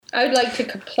I would like to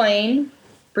complain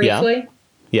briefly.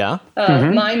 Yeah?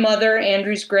 My mother,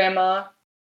 Andrew's grandma,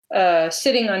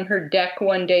 sitting on her deck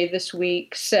one day this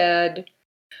week, said,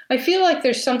 "I feel like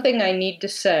there's something I need to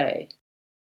say,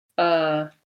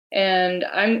 and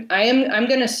I'm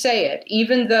going to say it,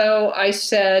 even though I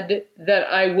said that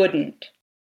I wouldn't."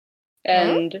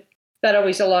 And that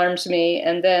always alarms me.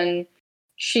 And then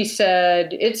she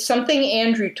said, "It's something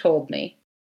Andrew told me."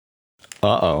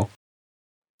 Uh-oh.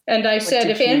 And I said,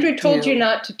 "If Andrew told you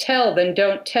not to tell, then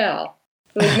don't tell.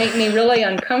 It would make me really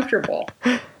uncomfortable."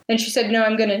 And she said, "No,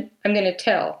 I'm gonna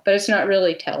tell, but it's not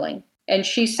really telling." And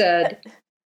she said,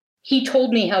 "He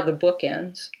told me how the book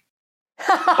ends."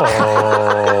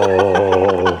 Oh.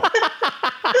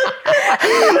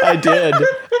 I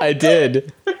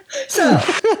did. So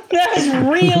that was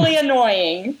really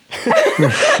annoying.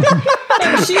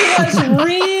 And she was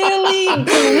really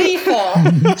gleeful.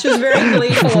 She was very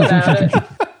gleeful about it.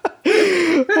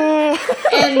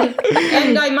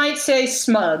 And I might say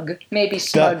smug. Maybe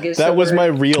smug is that the was word. my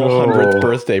real 100th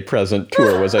birthday present to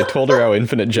her, was I told her how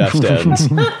Infinite Jest ends.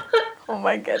 Oh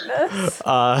my goodness.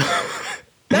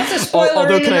 That's a spoiler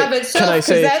although in and of itself,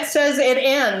 because that says it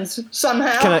ends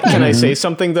somehow. Can I say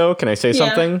something, though? Can I say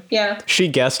something? Yeah. She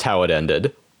guessed how it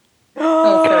ended.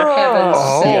 Oh, for heaven's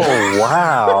sake. Oh,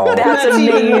 wow. That's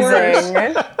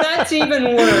amazing. That's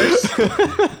even worse.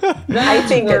 I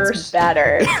think it's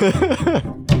better.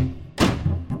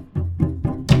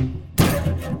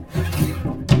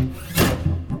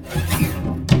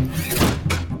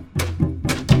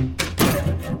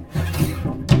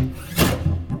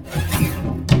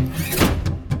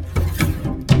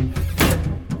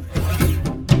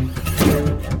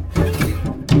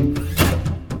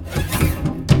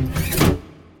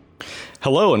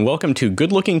 Hello and welcome to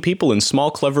Good-Looking People in Small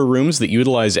Clever Rooms that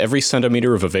utilize every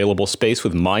centimeter of available space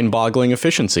with mind-boggling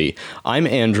efficiency. I'm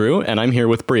Andrew, and I'm here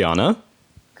with Brianna.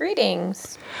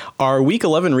 Greetings. Our Week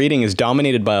 11 reading is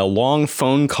dominated by a long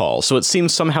phone call, so it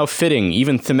seems somehow fitting,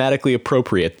 even thematically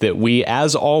appropriate, that we,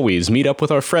 as always, meet up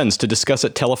with our friends to discuss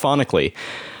it telephonically.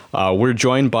 We're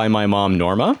joined by my mom,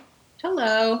 Norma.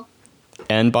 Hello.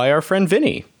 And by our friend,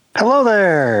 Vinny. Hello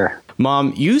there.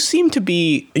 Mom, you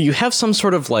have some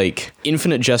sort of like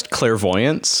Infinite Jest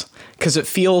clairvoyance, because it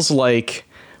feels like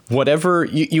whatever,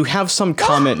 you have some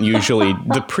comment usually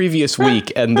the previous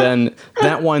week, and then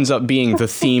that winds up being the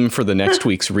theme for the next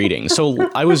week's reading. So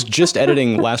I was just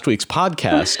editing last week's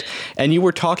podcast, and you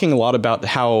were talking a lot about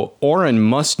how Oren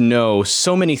must know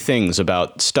so many things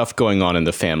about stuff going on in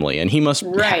the family, and he must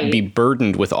be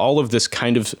burdened with all of this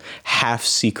kind of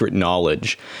half-secret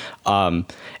knowledge. And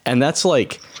that's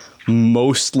like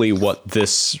mostly what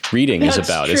this reading is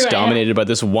about. It's dominated by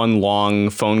this one long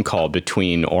phone call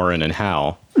between Oren and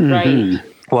Hal. Right.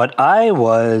 What I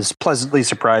was pleasantly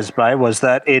surprised by was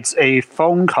that it's a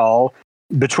phone call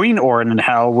between Oren and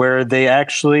Hal where they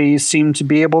actually seem to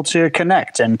be able to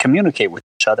connect and communicate with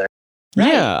each other.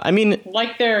 Right. Yeah, I mean,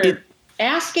 like they're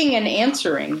asking and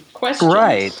answering questions.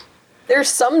 Right. They're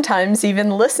sometimes even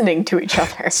listening to each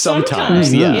other.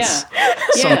 Sometimes, yes. Yeah.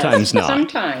 Sometimes not.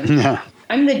 Sometimes. Yeah.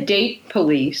 I'm the date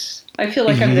police. I feel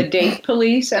like I'm the date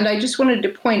police, and I just wanted to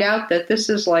point out that this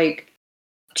is like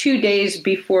 2 days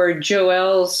before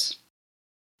Joel's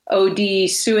OD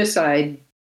suicide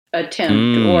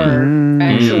attempt or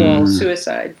actual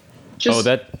suicide.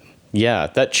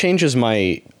 That changes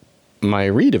my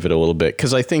read of it a little bit,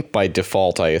 because I think by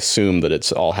default I assume that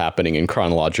it's all happening in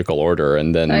chronological order,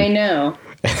 and then I know.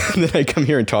 And then I come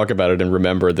here and talk about it and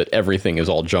remember that everything is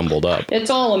all jumbled up. It's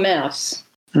all a mess.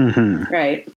 Mm-hmm.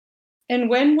 Right. And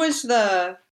when was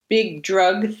the big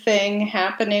drug thing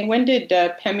happening? When did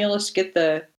Pemulus get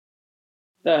the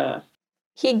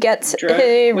He gets drug?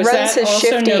 he Was runs that his also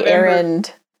shifty November?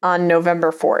 errand on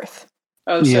November 4th.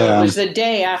 Oh, so Yeah. it was the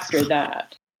day after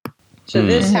that. So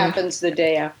this happens the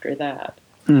day after that.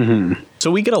 Mm-hmm.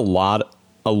 So we get a lot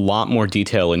more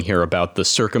detail in here about the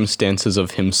circumstances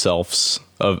of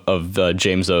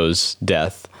James O's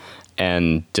death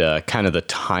and kind of the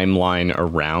timeline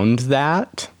around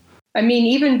that. I mean,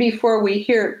 even before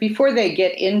they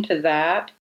get into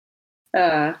that,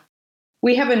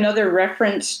 we have another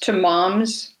reference to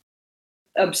Mom's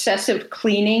obsessive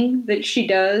cleaning that she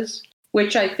does,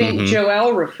 which I think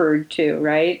Joelle referred to,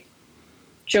 right?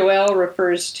 Joelle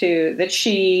refers to that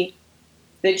she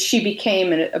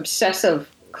became an obsessive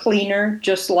cleaner,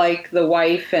 just like the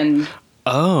wife and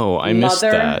I missed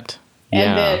mother, that.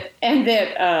 Yeah. and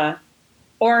that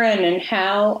Oren and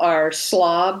Hal are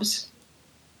slobs.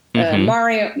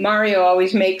 Mario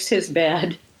always makes his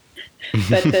bed,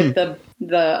 but the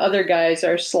other guys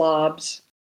are slobs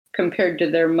compared to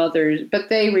their mothers. But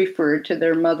they refer to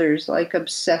their mothers like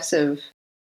obsessive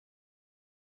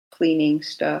cleaning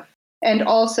stuff. And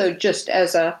also just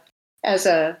as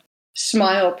a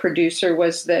smile producer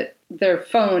was that the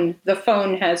phone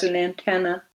has an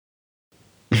antenna.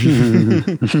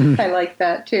 I like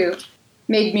that too.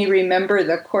 Made me remember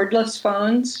the cordless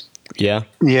phones. Yeah.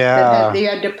 Yeah. You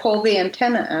had to pull the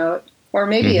antenna out. Or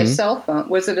maybe a cell phone.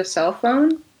 Was it a cell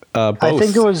phone? Both. I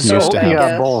think it was used to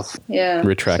have both. Yeah.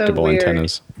 retractable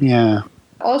antennas. Yeah.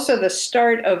 Also the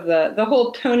start of the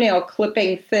whole toenail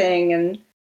clipping thing and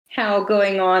how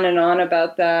going on and on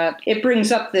about that. It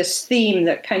brings up this theme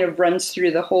that kind of runs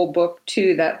through the whole book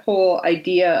too, that whole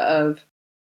idea of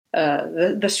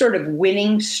the sort of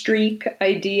winning streak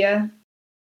idea.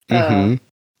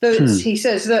 He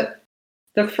says that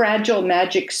the fragile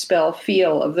magic spell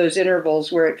feel of those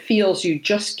intervals where it feels you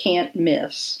just can't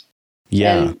miss.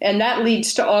 Yeah. And that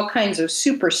leads to all kinds of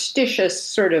superstitious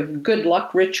sort of good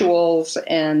luck rituals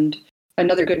and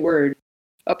another good word,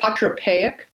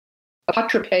 apotropaic.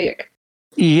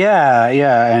 Yeah,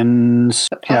 and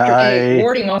Apotropaic,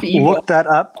 warding off evil. Looked that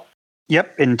up.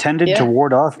 Yep, intended to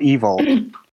ward off evil.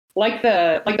 like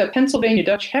the Pennsylvania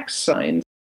Dutch hex signs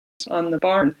on the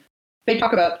barn. They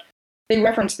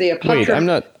reference the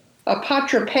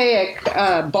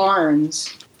apotropaic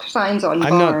barns, signs on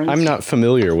barns. I'm not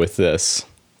familiar with this.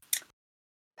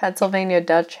 Pennsylvania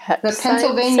Dutch hex signs? The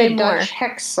Pennsylvania Dutch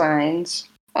hex signs.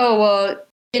 Oh, well,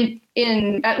 in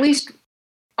at least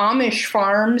Amish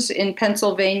farms in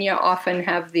Pennsylvania often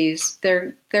have these.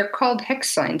 They're called hex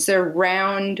signs. They're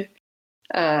round,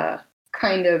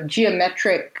 kind of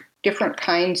geometric, different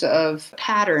kinds of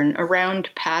pattern, a round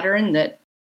pattern that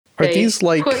these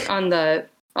like put on the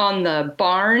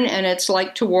barn, and it's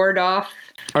like to ward off.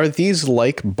 Are these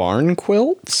like barn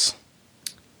quilts?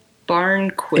 Barn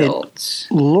quilts.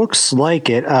 It looks like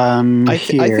it. I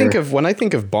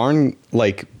think of barn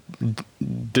like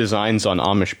designs on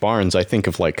Amish barns. I think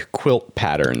of like quilt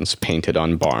patterns painted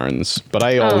on barns, but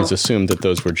I always assumed that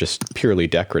those were just purely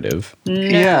decorative. No.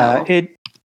 Yeah.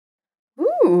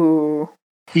 Ooh.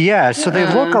 Yeah, so they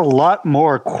look a lot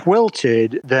more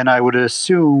quilted than I would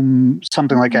assume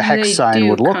something like a hex sign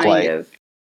would look like.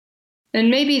 And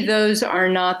maybe those are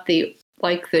not the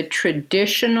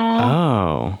traditional.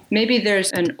 Oh. Maybe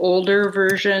there's an older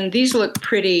version. These look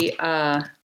pretty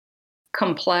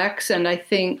complex, and I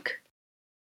think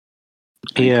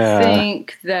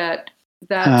that's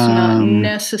not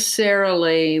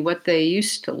necessarily what they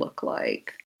used to look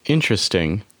like.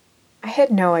 Interesting. I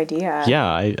had no idea.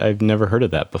 Yeah, I've never heard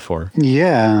of that before.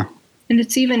 Yeah. And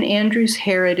it's even Andrew's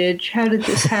heritage. How did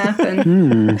this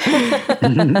happen?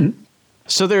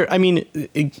 So they're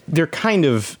kind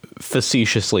of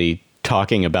facetiously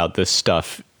talking about this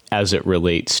stuff as it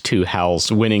relates to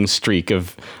Hal's winning streak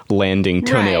of landing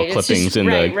toenail clippings in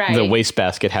the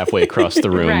wastebasket halfway across the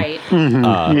room. Right.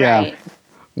 Right.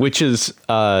 Which is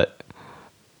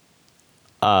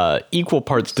equal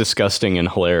parts disgusting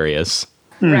and hilarious.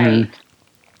 Right.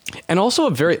 And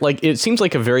also it seems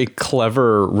like a very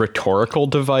clever rhetorical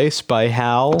device by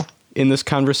Hal in this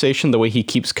conversation, the way he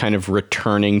keeps kind of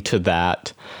returning to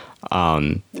that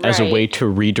as a way to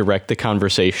redirect the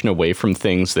conversation away from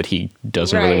things that he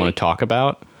doesn't really want to talk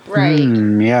about. Right.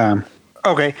 Yeah.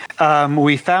 Okay.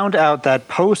 We found out that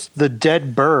post the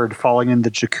dead bird falling in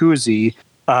the jacuzzi,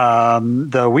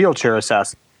 the wheelchair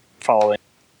assassin following.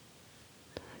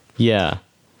 Yeah.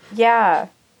 Yeah.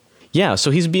 Yeah,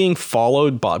 so he's being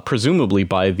followed presumably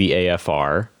by the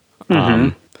AFR,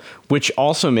 which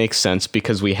also makes sense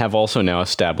because we have also now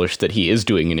established that he is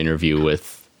doing an interview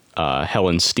with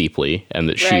Helen Steepley and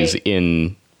that she's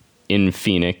in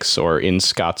Phoenix or in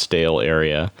Scottsdale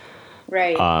area.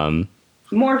 Right.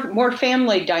 More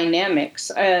family dynamics.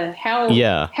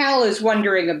 Hal is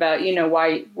wondering about,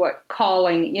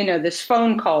 this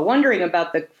phone call, wondering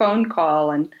about the phone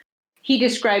call, and he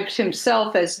describes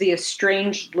himself as the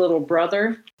estranged little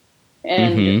brother,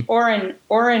 and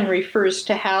Oren refers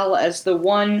to Hal as the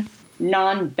one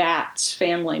non-Bats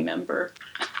family member.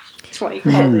 That's why he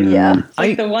called him. Yeah,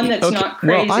 like the one that's not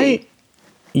crazy.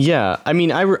 Well,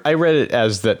 I read it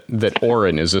as that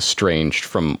Oren is estranged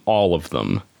from all of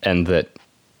them, and that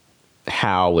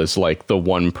Hal is like the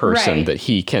one person that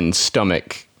he can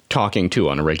stomach talking to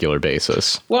on a regular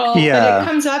basis. Well,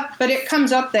 but it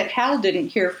comes up that Hal didn't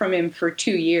hear from him for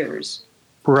 2 years.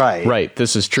 Right.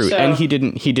 This is true, and he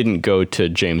didn't go to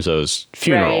James O's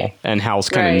funeral, and Hal's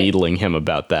kind of needling him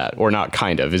about that, or not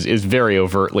kind of, is very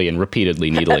overtly and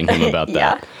repeatedly needling him about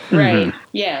that. Right.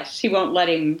 Yes, he won't let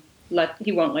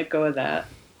go of that.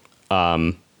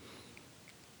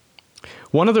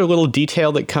 One other little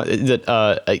detail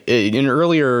that in an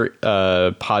earlier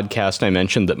podcast I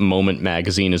mentioned that Moment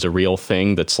Magazine is a real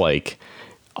thing that's like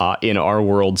in our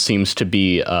world seems to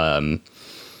be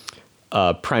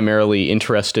primarily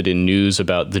interested in news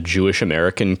about the Jewish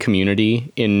American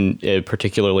community,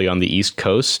 particularly on the East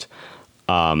Coast.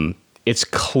 It's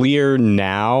clear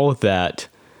now that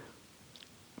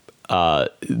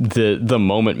the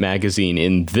Moment magazine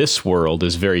in this world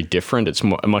is very different. It's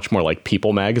much more like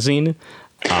People magazine.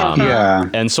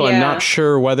 And so I'm not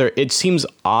sure whether it seems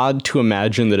odd to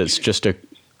imagine that it's just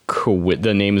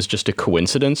the name is just a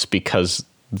coincidence, because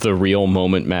the real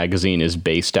Moment magazine is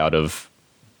based out of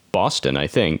Boston, I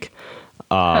think.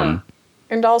 And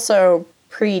also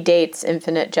predates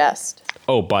Infinite Jest.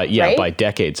 Oh, right? By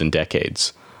decades and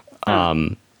decades. So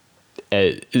I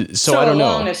don't know.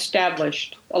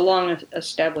 A long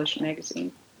established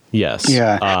magazine. Yes.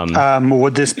 Yeah.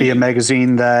 Would this be a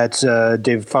magazine that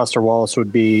David Foster Wallace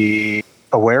would be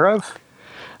aware of?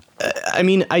 I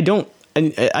mean, I don't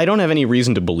have any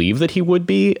reason to believe that he would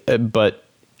be, but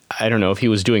I don't know, if he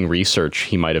was doing research,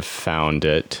 he might have found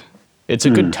it. It's a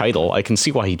good title. I can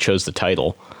see why he chose the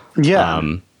title. Yeah.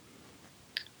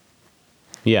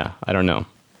 I don't know.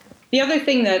 The other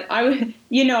thing that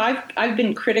I've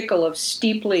been critical of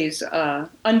Steepley's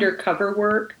undercover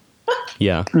work.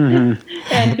 Yeah. and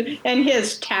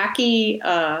his tacky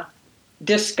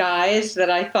disguise that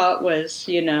I thought was,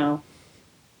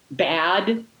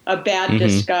 bad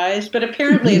disguise, but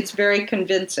apparently it's very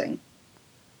convincing.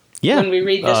 Yeah. When we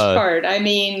read this part, I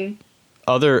mean,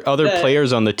 other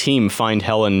players on the team find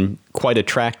Helen quite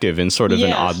attractive in sort of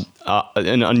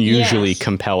an unusually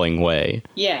compelling way.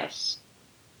 Yes.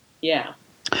 Yeah.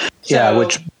 Yeah,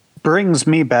 which brings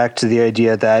me back to the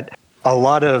idea that a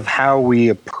lot of how we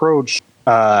approach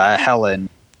Helen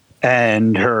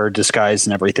and her disguise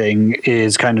and everything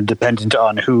is kind of dependent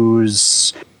on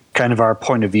who's kind of our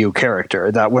point of view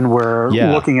character. That when we're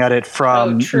looking at it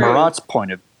from Marat's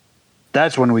point of view,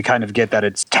 that's when we kind of get that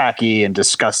it's tacky and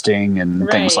disgusting and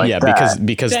things like that. Yeah,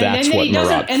 because that's what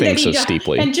Marat thinks of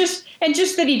Steepley. And just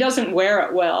that he doesn't wear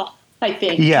it well, I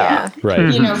think. Yeah.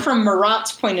 Right. From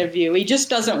Marat's point of view, he just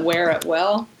doesn't wear it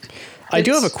well. I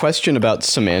do have a question about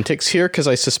semantics here, because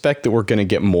I suspect that we're going to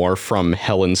get more from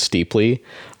Helen Steepley.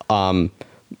 And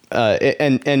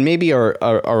maybe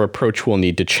our approach will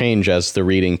need to change as the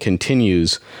reading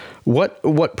continues.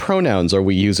 What pronouns are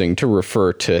we using to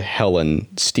refer to Helen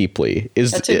Steepley?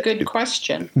 That's a good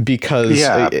question. Because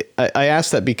I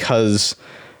ask that because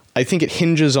I think it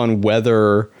hinges on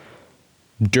whether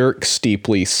Dirk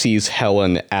Steepley sees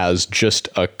Helen as just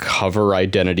a cover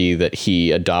identity that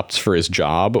he adopts for his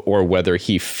job, or whether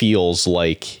he feels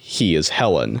like he is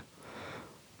Helen.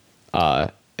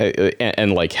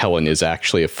 And like Helen is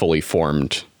actually a fully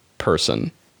formed person.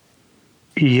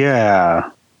 Yeah.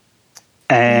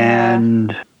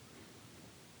 And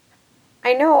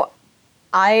I know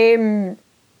I'm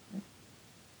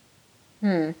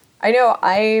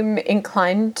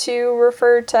inclined to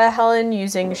refer to Helen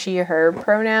using she, her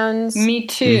pronouns. Me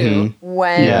too.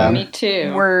 Me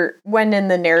too. When in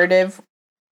the narrative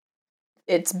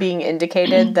it's being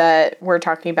indicated that we're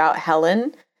talking about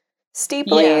Helen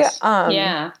Steepley. Yes.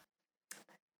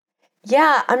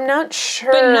 Yeah, I'm not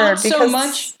sure. But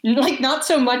not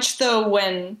so much though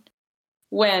when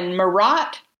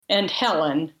Marat and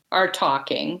Helen are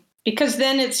talking, because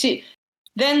then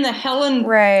the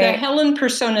Helen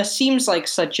persona seems like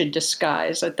such a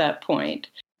disguise at that point.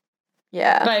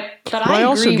 Yeah. But I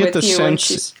also agree get with the you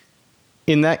sense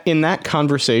in that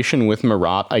conversation with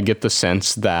Marat, I get the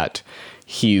sense that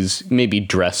he's maybe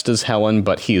dressed as Helen,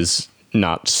 but he's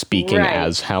not speaking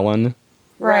as Helen.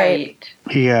 Right.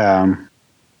 Yeah.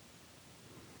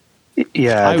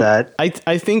 Yeah,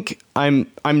 I think I'm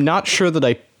not sure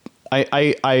that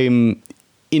I'm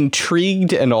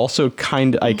intrigued, and also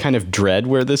I kind of dread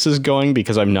where this is going,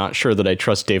 because I'm not sure that I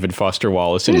trust David Foster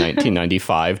Wallace in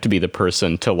 1995 to be the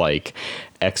person to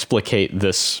explicate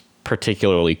this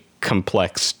particularly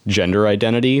complex gender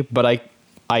identity. But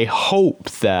I hope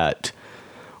that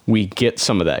we get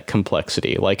some of that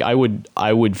complexity. I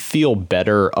would feel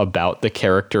better about the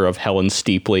character of Helen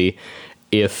Steepley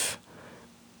if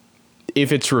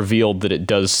it's revealed that it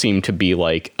does seem to be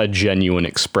a genuine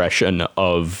expression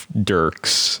of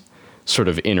Dirk's sort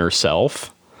of inner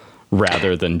self,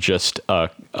 rather than just a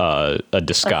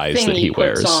disguise that he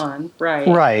wears. On.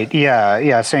 Right.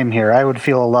 Yeah. Same here. I would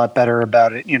feel a lot better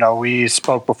about it. We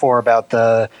spoke before about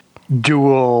the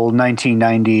dual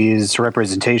 1990s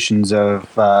representations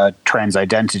of trans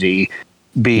identity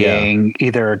being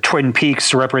either Twin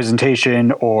Peaks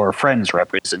representation or Friends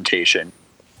representation.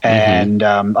 And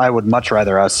I would much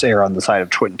rather us err on the side of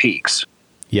Twin Peaks.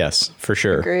 Yes, for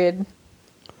sure. Agreed.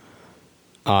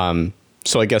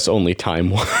 So I guess only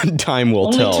time will only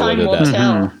tell. Time will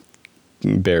tell.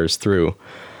 bears through.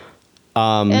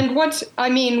 And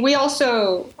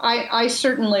I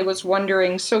certainly was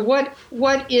wondering, so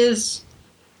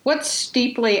what's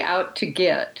Steeply out to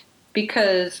get?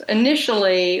 Because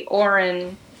initially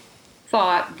Oren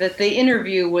thought that the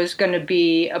interview was going to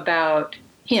be about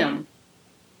him.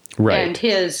 Right. And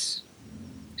his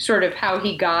sort of how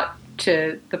he got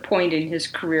to the point in his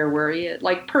career where he had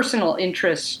like personal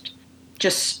interest,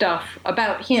 just stuff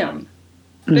about him.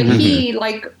 But he,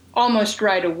 like almost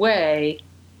right away,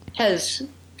 has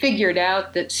figured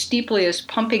out that Steeply is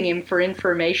pumping him for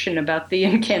information about the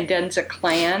Incandenza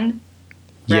clan,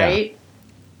 right? Yeah.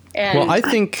 And, I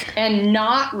think... And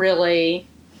not really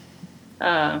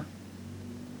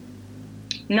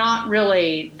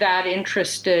that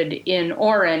interested in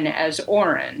Oren as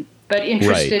Oren, but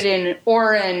interested in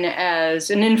Oren as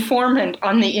an informant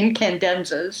on the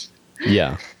Incandenzas.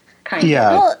 Yeah. Kind of.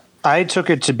 Well, I took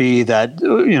it to be that,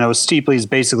 Steeply's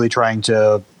basically trying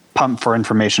to pump for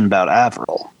information about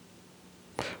Avril.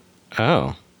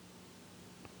 Oh.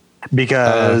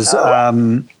 Because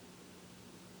Avril?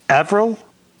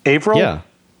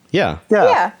 Yeah,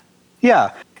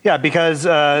 because,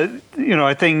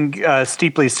 I think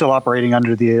Steeply's still operating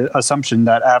under the assumption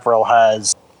that Avril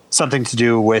has something to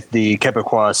do with the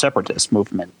Quebecois separatist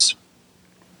movement.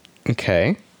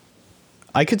 Okay.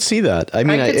 I could see that. I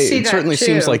mean, it certainly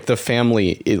seems like the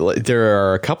family, there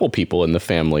are a couple people in the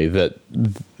family that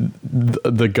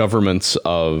the governments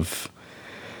of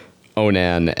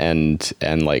Onan and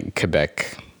like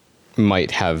Quebec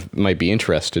might be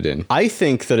interested in. I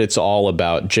think that it's all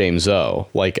about James O.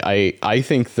 Like, I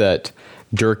think that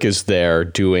Dirk is there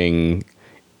doing,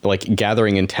 like,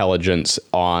 gathering intelligence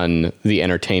on the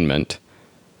entertainment,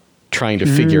 trying to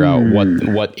figure out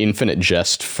what Infinite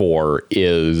Jest 4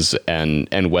 is,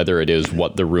 and whether it is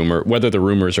whether the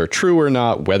rumors are true or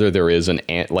not, whether there is an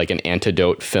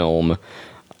antidote film,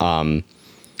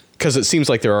 because it seems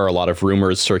like there are a lot of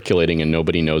rumors circulating and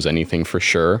nobody knows anything for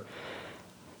sure.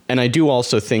 And I do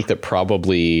also think that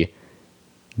probably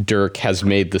Dirk has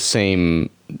made the same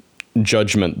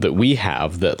judgment that we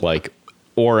have, that like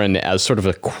Oren, as sort of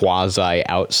a quasi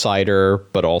outsider,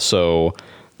 but also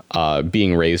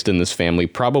being raised in this family,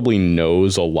 probably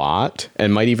knows a lot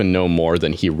and might even know more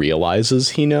than he realizes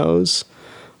he knows.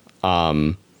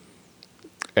 And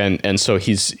so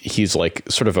he's like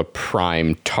sort of a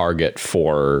prime target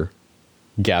for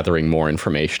gathering more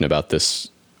information about this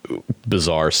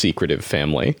bizarre, secretive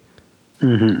family.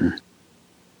 Mm-hmm.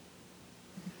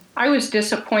 I was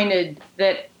disappointed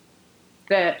that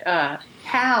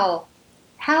Hal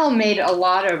made a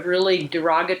lot of really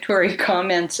derogatory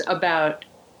comments about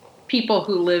people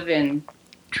who live in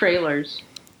trailers.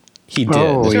 He did.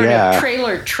 Sort of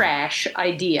trailer trash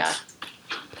idea,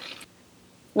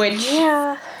 which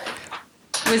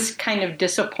was kind of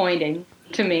disappointing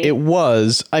to me. It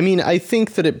was. I mean, I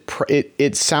think that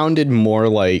it sounded more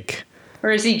like... Or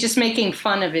is he just making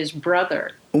fun of his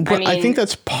brother? Well, I think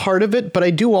that's part of it, but I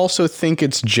do also think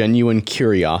it's genuine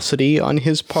curiosity on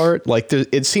his part. Like,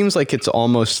 it seems like it's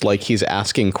almost like he's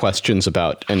asking questions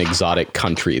about an exotic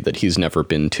country that he's never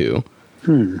been to.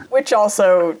 Which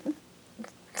also,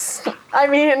 I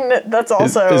mean, that's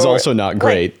also... is also not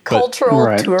great. Like,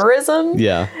 cultural tourism.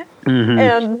 Yeah. Mm-hmm.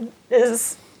 And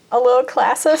is a little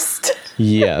classist.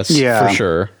 Yes, for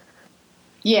sure.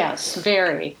 Yes,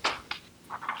 very.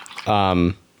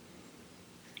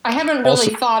 I haven't really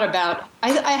thought about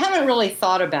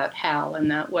Hal in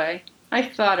that way. I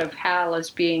thought of Hal as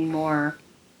being more.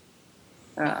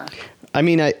 I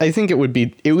mean, I think it would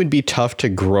be tough to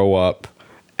grow up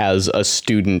as a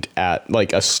student at,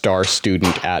 like, a star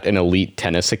student at an elite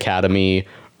tennis academy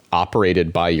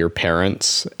operated by your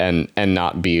parents and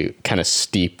not be kind of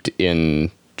steeped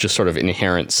in just sort of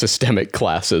inherent systemic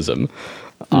classism.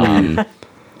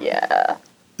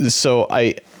 So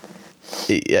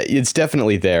it's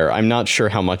definitely there. I'm not sure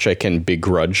how much I can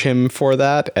begrudge him for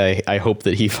that. I hope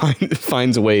that he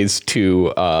finds ways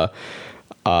to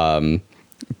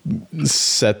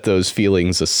set those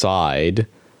feelings aside.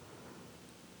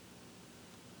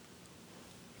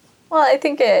 Well, I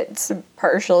think it's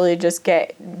partially just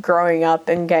growing up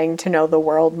and getting to know the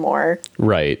world more.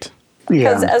 Right.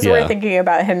 Because as we're thinking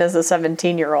about him as a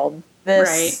 17-year-old,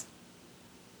 this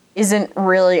isn't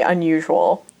really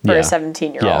unusual for a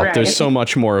 17-year-old. Yeah, there's so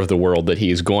much more of the world that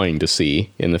he's going to see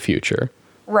in the future.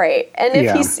 Right. And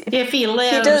if he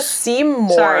lives, he does seem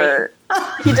more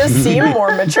he does seem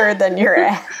more mature than your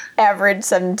average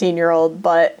 17-year-old,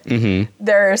 but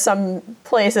there are some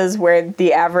places where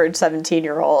the average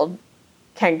 17-year-old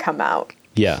can come out.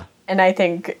 Yeah. And I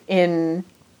think in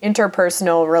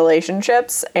interpersonal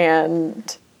relationships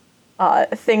and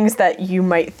things that you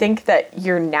might think that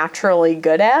you're naturally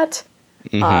good at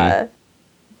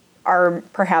are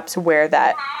perhaps where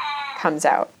that comes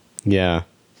out. Yeah.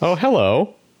 Oh,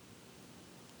 hello.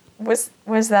 Was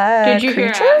that Did you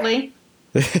creature? hear Atlee?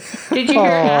 Did you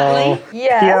hear Atlee?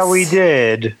 Yes. Yeah, we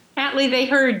did. Atlee, they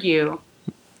heard you.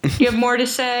 Do you have more to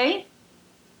say?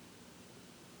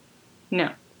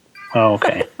 No. Oh,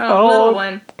 okay. Oh, little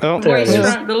one. Oh, there it is.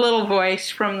 The little voice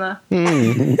from the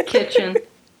kitchen.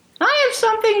 I have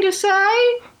something to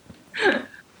say.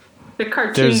 The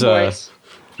cartoon voice.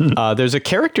 There's a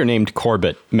character named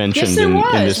Corbett mentioned Yes, there in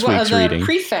was. this week's the reading.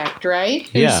 prefect, right?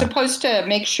 Who's Yeah. supposed to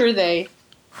make sure they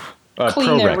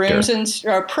clean their rooms.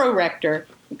 Prorector.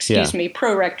 Excuse me.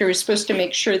 Prorector is supposed to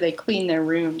make sure they clean their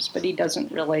rooms, but he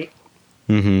doesn't really.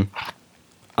 Mm-hmm.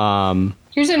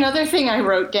 Here's another thing I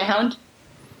wrote down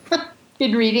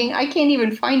in reading. I can't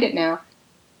even find it now.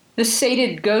 The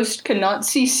sated ghost cannot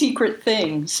see secret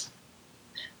things.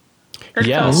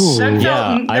 Yes.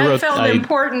 That felt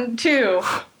important too.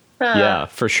 Yeah,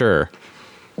 for sure.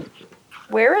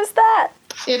 Where is that?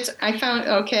 I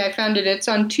found it. It's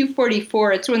on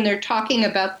 244. It's when they're talking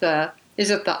about the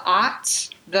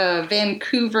Otts, the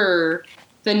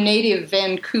native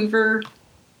Vancouver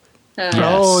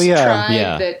Yes.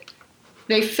 tribe that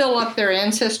they fill up their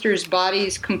ancestors'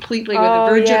 bodies completely with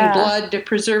virgin blood to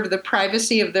preserve the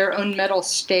privacy of their own metal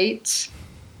states.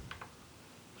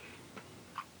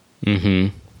 Mm-hmm.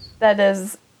 That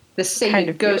is The sated kind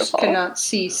of ghost beautiful. cannot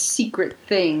see secret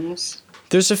things.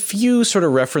 There's a few sort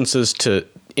of references to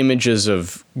images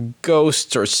of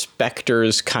ghosts or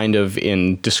specters kind of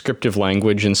in descriptive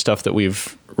language and stuff that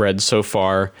we've read so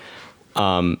far.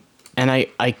 And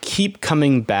I keep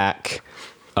coming back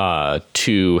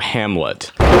to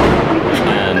Hamlet.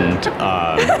 And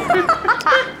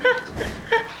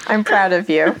I'm proud of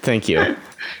you. thank you.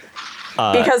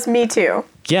 Because me too.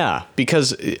 Yeah,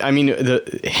 because, I mean,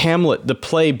 the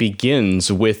play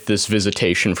begins with this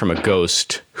visitation from a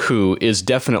ghost who is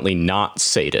definitely not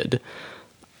sated,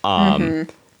 and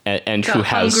who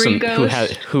has hungry some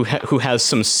ghost? who has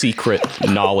some secret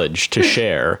knowledge to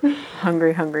share.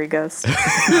 Hungry ghost.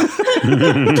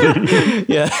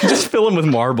 Yeah, just fill him with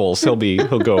marbles; he'll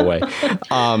go away.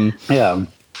 Yeah.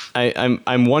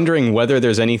 I'm wondering whether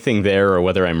there's anything there or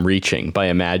whether I'm reaching by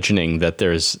imagining that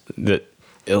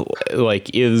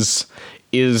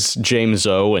is James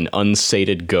O an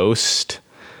unsated ghost?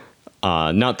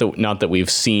 Not that we've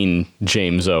seen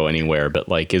James O anywhere, but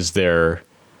like, is there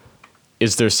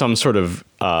some sort of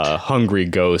hungry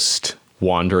ghost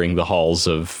wandering the halls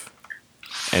of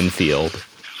Enfield?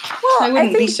 Well, I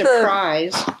wouldn't be think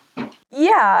surprised.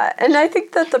 Yeah, and I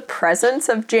think that the presence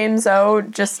of James O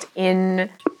just in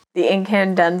the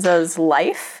Incandenza's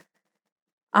life,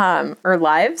 or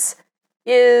lives,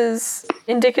 is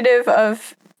indicative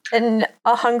of a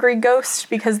hungry ghost,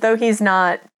 because though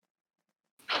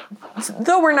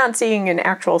we're not seeing an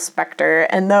actual specter,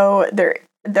 and though there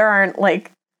aren't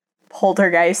like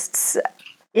poltergeists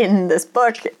in this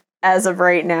book as of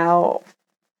right now,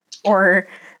 or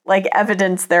like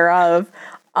evidence thereof,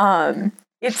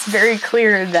 it's very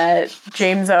clear that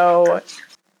James O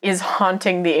is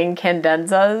haunting the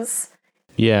Incandenzas.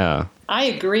 Yeah. I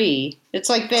agree. It's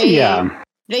like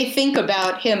they think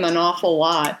about him an awful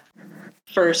lot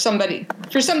for somebody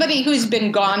who's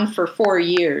been gone for 4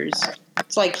 years.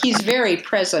 It's like he's very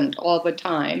present all the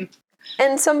time.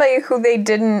 And somebody who they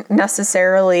didn't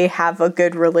necessarily have a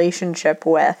good relationship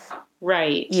with.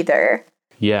 Right. Either.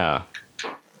 Yeah.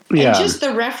 Yeah. And just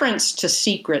the reference to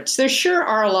secrets. There sure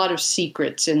are a lot of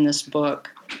secrets in this book.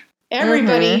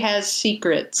 Everybody has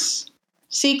secrets.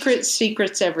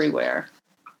 Secrets everywhere.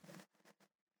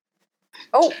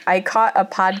 Oh, I caught a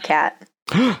podcat.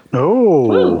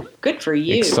 Oh. Ooh, good for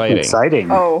you. Exciting.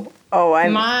 Oh,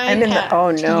 I'm in the.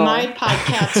 Oh no! My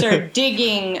podcats are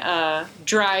digging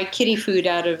dry kitty food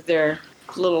out of their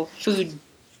little food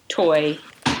toy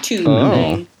tube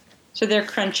thing, so they're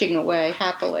crunching away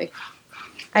happily.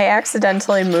 I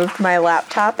accidentally moved my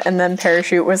laptop, and then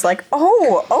Parachute was like,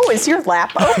 "Oh, is your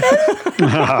lap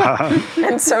open?"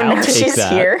 And so I'll now take she's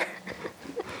that. here.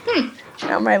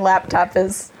 Now my laptop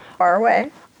is far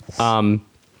away.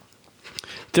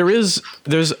 There's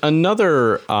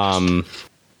another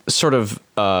sort of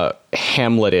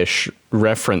Hamlet-ish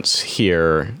reference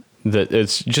here that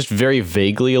it's just very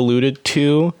vaguely alluded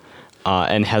to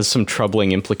and has some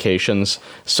troubling implications.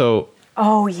 So,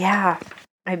 Oh yeah,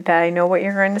 I bet I know what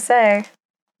you're going to say.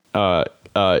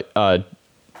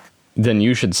 then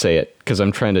you should say it, because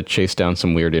I'm trying to chase down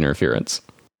some weird interference.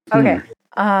 Okay.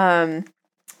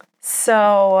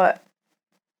 So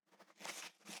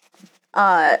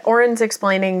Oren's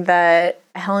explaining that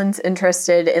Helen's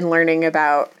interested in learning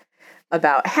about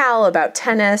Hal, about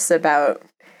tennis, about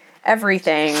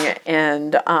everything,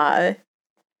 and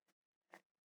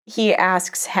he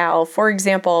asks Hal, for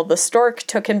example, the stork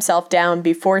took himself down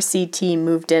before CT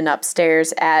moved in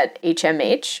upstairs at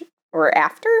HMH, or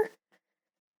after?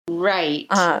 Right.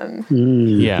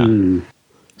 Yeah.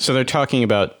 So they're talking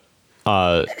about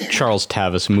Charles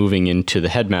Tavis moving into the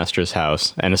headmaster's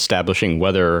house and establishing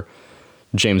whether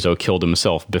James O killed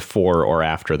himself before or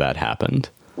after that happened.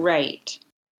 Right.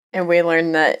 And we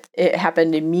learned that it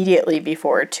happened immediately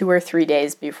before, 2 or 3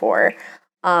 days before.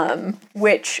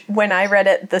 Which, when I read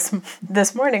it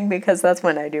this morning, because that's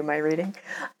when I do my reading,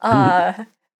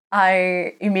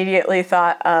 I immediately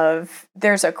thought of,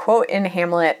 there's a quote in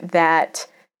Hamlet that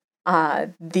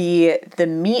the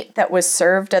meat that was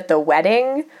served at the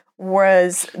wedding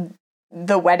was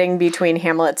the wedding between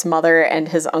Hamlet's mother and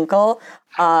his uncle,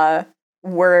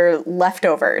 were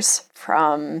leftovers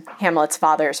from Hamlet's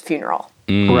father's funeral.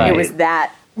 Right. It was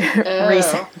that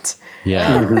recent.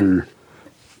 Yeah.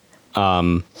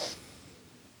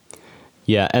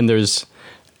 Yeah, and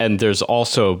there's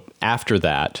also after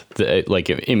that,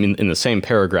 in the same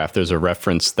paragraph, there's a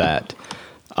reference that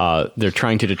they're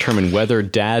trying to determine whether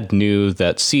Dad knew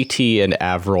that CT and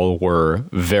Avril were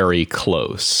very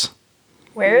close.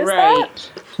 Where is that?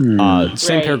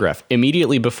 Same paragraph.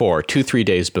 Immediately before, 2-3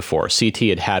 days before,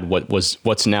 CT had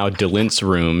what's now DeLint's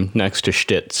room next to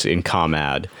Stitz in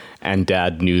ComAd, and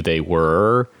Dad knew they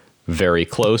were very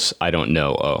close. I don't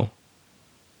know.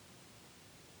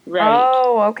 Right.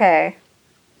 Oh, okay.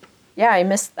 Yeah, I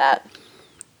missed that.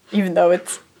 Even though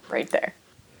it's right there.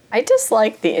 I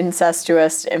dislike the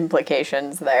incestuous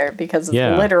implications there because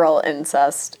it's literal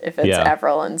incest if it's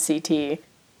Avril and CT.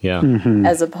 Yeah.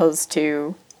 As opposed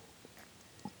to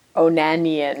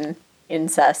Onanian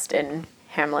incest in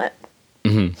Hamlet.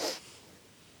 Mm-hmm.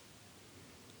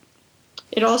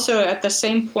 It also, at the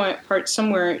same part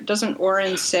somewhere, doesn't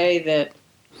Oren say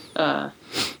that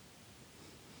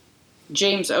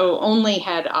James O only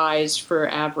had eyes for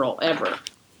Avril ever?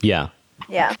 Yeah.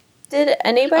 Yeah. Did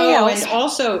anybody else? And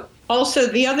also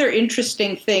the other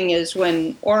interesting thing is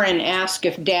when Oren asked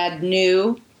if Dad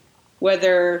knew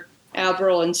whether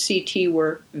Avril and CT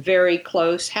were very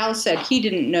close, Hal said he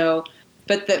didn't know,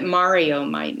 but that Mario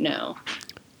might know.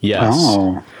 Yes.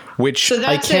 Oh. Which So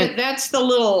that's the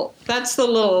little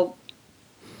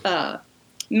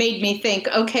made me think,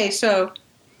 okay, so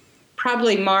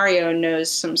probably Mario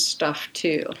knows some stuff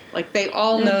too. Like they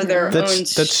all know their own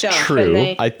stuff. That's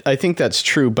true. I think that's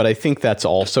true, but I think that's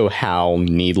also Hal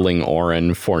needling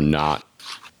Oren for not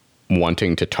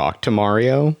wanting to talk to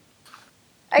Mario.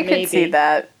 I could see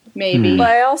that. Maybe. But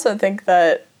I also think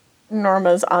that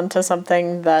Norma's onto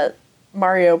something that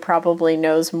Mario probably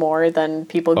knows more than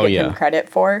people give him credit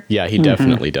for. Yeah, he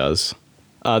definitely does.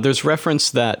 There's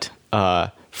reference that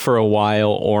for a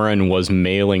while Oren was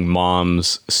mailing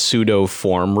Mom's pseudo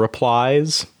form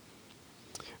replies.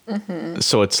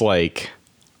 So it's like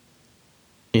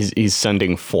he's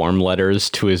sending form letters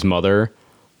to his mother,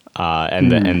 and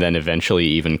then eventually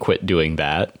even quit doing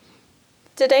that.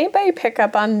 Did anybody pick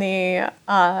up on the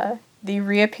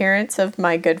reappearance of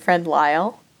my good friend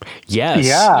Lyle? Yes.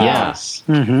 Yeah. Yes.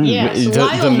 Mm-hmm. Yes.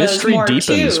 The mystery deepens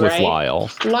too, with right?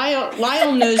 Lyle.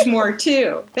 Lyle knows more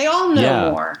too. They all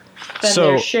know more than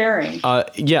they're sharing.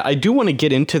 I do want to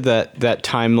get into that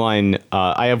timeline.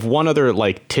 I have one other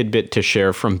tidbit to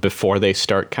share from before they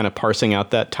start kind of parsing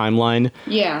out that timeline.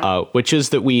 Yeah. Which is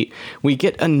that we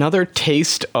get another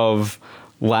taste of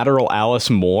Lateral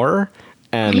Alice Moore.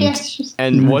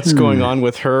 And what's going on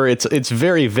with her? It's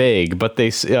very vague, but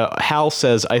Hal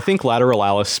says, I think Lateral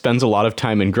Alice spends a lot of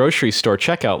time in grocery store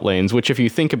checkout lanes, which if you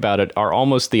think about it, are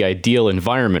almost the ideal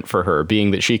environment for her,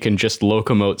 being that she can just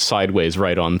locomote sideways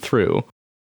right on through.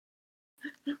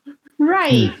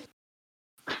 Right.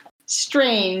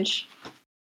 Strange.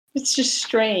 It's just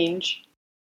strange.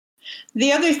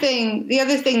 The other thing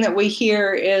that we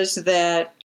hear is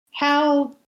that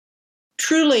Hal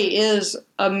truly is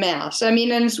a mess. I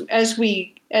mean, as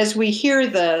we hear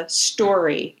the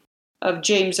story of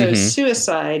James O's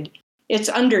suicide, it's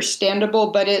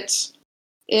understandable, but it's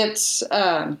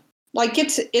a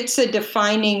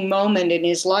defining moment in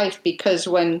his life because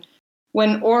when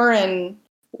Oren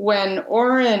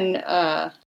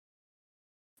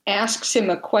asks him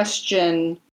a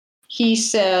question, he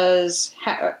says,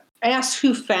 asks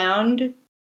who found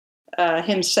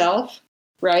himself,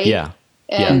 right? Yeah.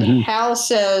 And Hal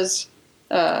says,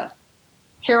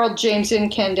 Harold James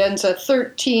Incandenza,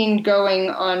 13 going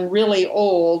on really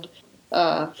old,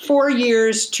 4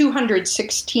 years,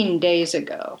 216 days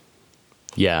ago.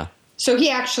 Yeah. So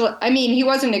he actually, I mean, he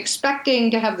wasn't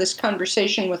expecting to have this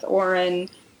conversation with Oren,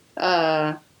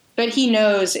 but he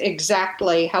knows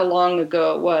exactly how long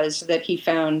ago it was that he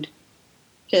found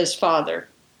his father.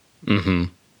 Mm-hmm.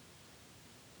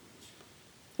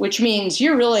 Which means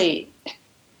you're really,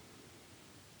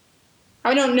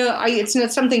 I don't know, it's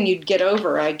not something you'd get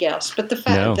over, I guess. But the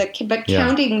fact that,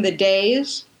 counting the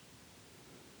days,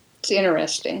 it's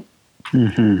interesting.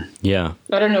 Mm-hmm. Yeah.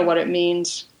 I don't know what it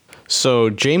means. So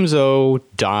James O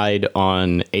died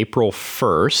on April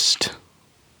 1st.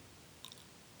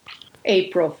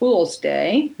 April Fool's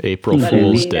Day. April Let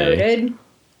Fool's it be Day. noted.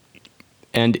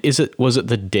 And was it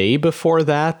the day before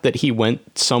that he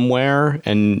went somewhere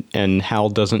and Hal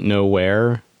doesn't know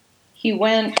where? He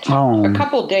went a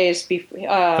couple days before.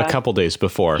 A couple days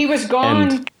before. He was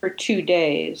gone for 2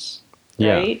 days,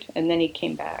 right? Yeah. And then he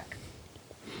came back.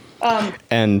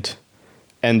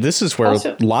 And this is where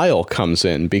also, Lyle comes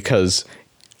in, because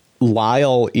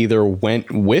Lyle either went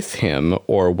with him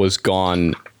or was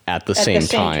gone at the same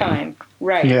time.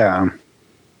 Right. Yeah.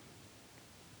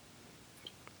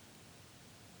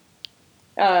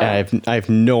 I have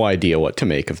no idea what to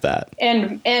make of that.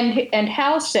 And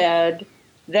Hal said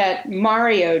that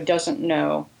Mario doesn't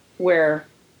know where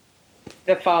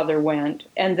the father went,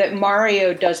 and that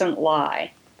Mario doesn't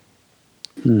lie.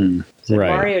 So right.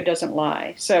 Mario doesn't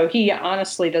lie. So he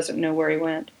honestly doesn't know where he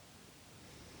went.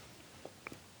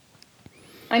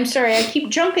 I'm sorry, I keep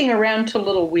jumping around to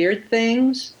little weird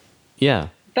things. Yeah.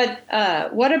 But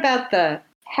what about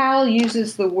Hal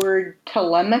uses the word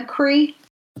telemetry?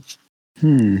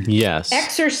 Yes.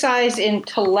 Exercise in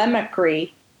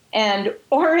telemetry, and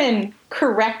Oren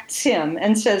corrects him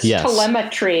and says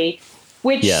telemetry,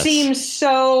 which seems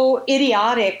so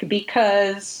idiotic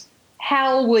because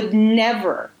Hal would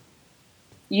never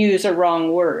use a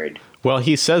wrong word. Well,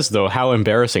 he says, though, how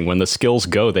embarrassing. When the skills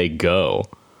go, they go.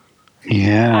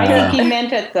 Yeah. I think he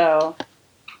meant it, though.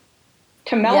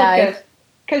 Telemachus.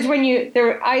 Because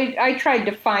I tried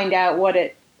to find out what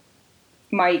it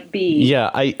might be. Yeah,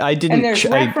 I didn't.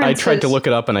 I tried to look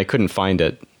it up and I couldn't find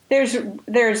it. There's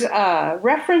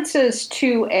references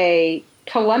to a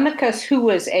Telemachus who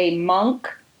was a monk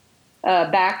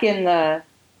back at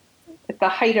the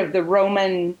height of the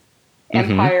Roman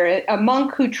Empire, a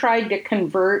monk who tried to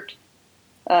convert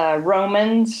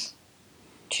Romans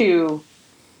to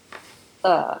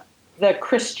the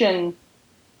Christian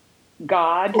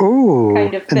God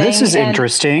kind of thing. This is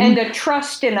interesting. And a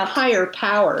trust in a higher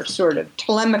power, sort of.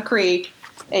 Telemachy,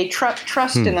 a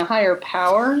trust in a higher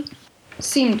power,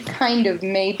 seemed kind of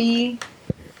maybe...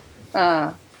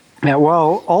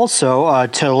 also,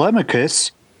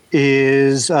 Telemachus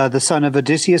is the son of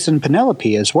Odysseus and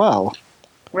Penelope as well.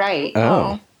 Right.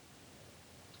 Oh.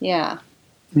 Yeah.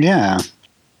 Yeah.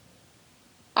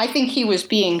 I think he was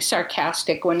being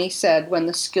sarcastic when he said, when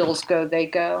the skills go, they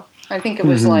go. I think it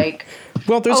was like,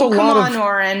 well, there's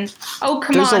Oren.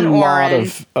 There's a lot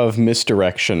of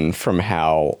misdirection from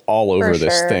Hal all over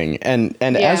this thing. And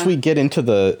as we get into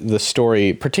the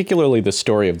story, particularly the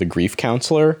story of the grief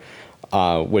counselor,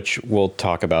 which we'll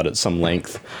talk about at some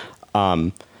length,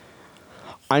 I'm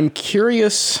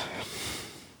curious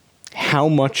how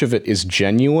much of it is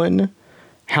genuine,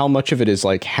 how much of it is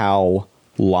like Hal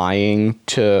lying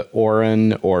to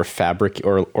Oren or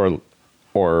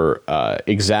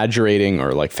exaggerating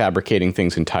or like fabricating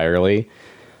things entirely.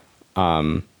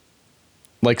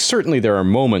 Like certainly there are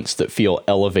moments that feel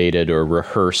elevated or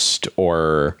rehearsed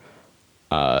or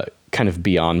kind of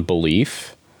beyond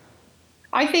belief.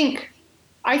 I think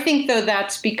though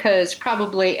that's because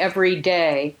probably every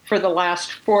day for the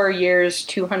last 4 years,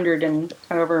 200 and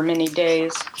however many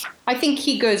days, I think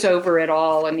he goes over it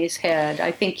all in his head.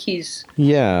 I think he's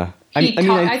I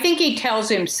think he tells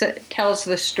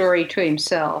the story to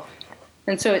himself,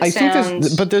 and so it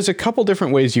sounds. But there's a couple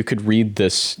different ways you could read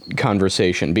this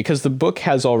conversation, because the book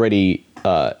has already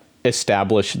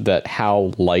established that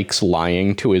Hal likes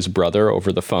lying to his brother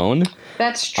over the phone.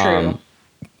 That's true.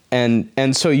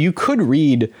 And so you could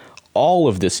read all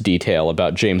of this detail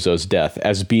about James O's death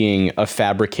as being a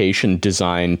fabrication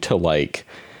designed to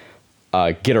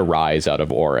get a rise out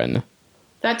of Oren.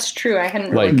 That's true. I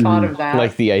hadn't really thought of that.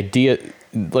 Like the idea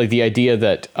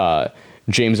that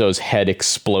James O's head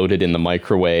exploded in the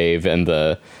microwave, and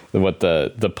what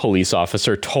the police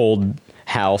officer told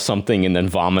Hal something and then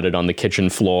vomited on the kitchen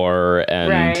floor,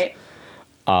 and right.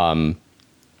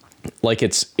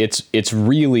 It's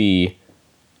really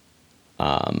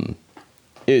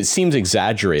it seems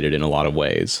exaggerated in a lot of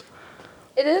ways.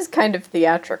 It is kind of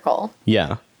theatrical.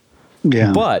 Yeah.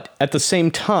 But at the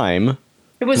same time,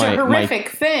 it was a horrific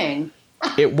thing.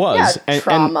 It was.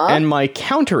 Trauma. And my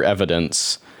counter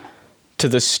evidence to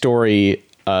the story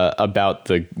about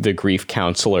the grief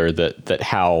counselor that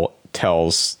Hal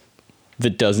tells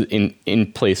that does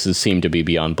in places seem to be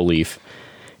beyond belief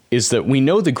is that we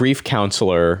know the grief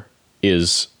counselor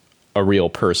is a real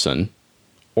person,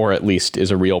 or at least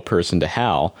is a real person to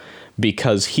Hal,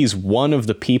 because he's one of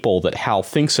the people that Hal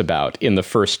thinks about in the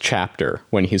first chapter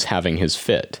when he's having his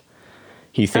fit.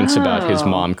 He thinks about his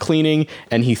mom cleaning,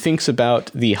 and he thinks about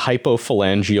the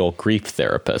hypophalangeal grief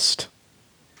therapist.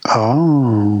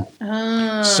 Oh.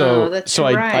 That's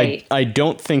right. I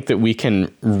don't think that we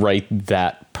can write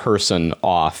that person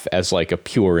off as like a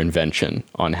pure invention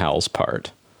on Hal's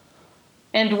part.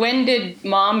 And when did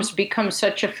Moms become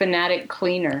such a fanatic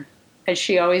cleaner? Has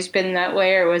she always been that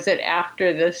way, or was it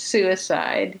after the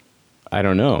suicide? I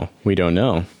don't know. We don't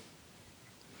know.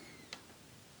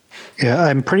 Yeah,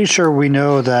 I'm pretty sure we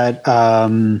know that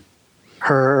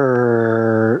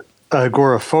her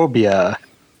agoraphobia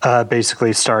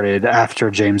basically started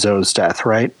after James O's death,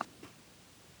 right?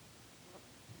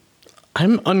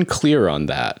 I'm unclear on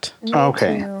that.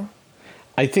 Okay. Too.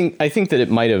 I think that it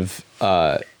might have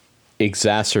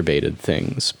exacerbated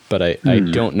things, but I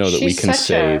don't know that we can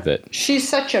say that. She's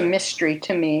such a mystery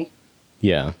to me.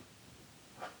 Yeah.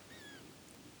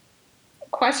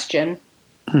 Question.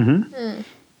 Mm-hmm.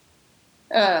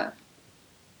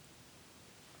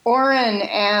 Oren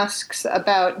asks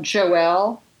about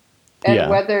Joelle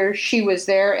and whether she was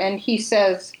there, and he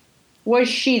says, was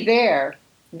she there?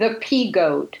 The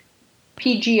P-goat.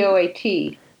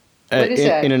 P-G-O-A-T. What is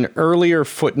that? In an earlier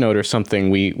footnote or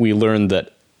something, we learned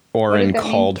that Oren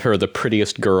called her the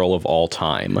prettiest girl of all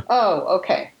time. Oh,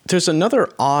 okay. There's another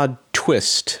odd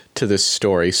twist to this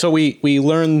story. So we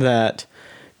learn that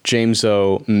James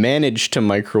O managed to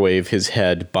microwave his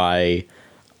head by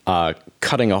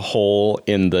cutting a hole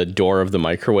in the door of the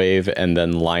microwave and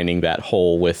then lining that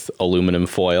hole with aluminum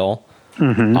foil.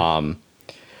 Mm-hmm.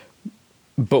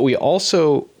 But we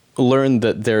also learned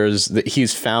that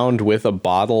he's found with a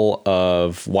bottle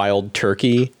of wild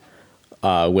turkey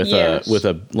with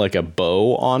a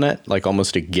bow on it, like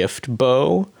almost a gift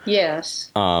bow.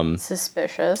 Yes.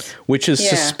 Suspicious. Which is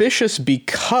suspicious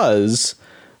because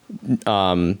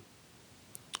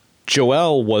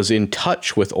Joelle was in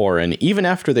touch with Oren even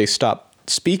after they stopped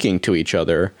speaking to each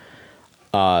other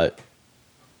to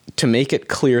make it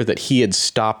clear that he had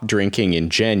stopped drinking in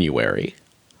January.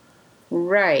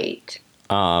 Right.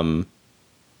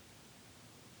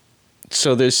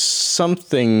 So there's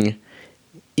something,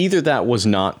 either that was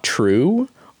not true,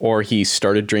 or he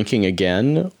started drinking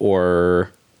again,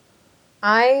 or...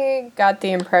 I got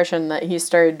the impression that he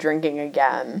started drinking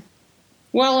again.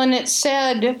 Well, and it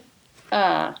said,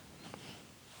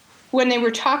 when they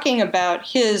were talking about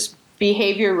his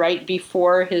behavior right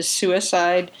before his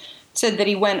suicide, it said that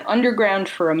he went underground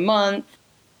for a month,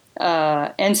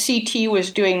 and CT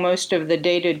was doing most of the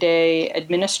day-to-day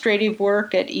administrative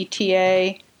work at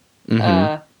ETA.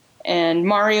 Mm-hmm. And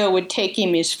Mario would take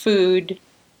him his food.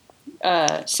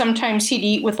 Sometimes he'd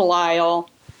eat with Lyle.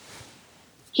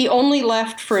 He only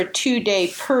left for a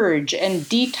 2-day purge and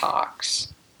detox.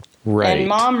 Right. And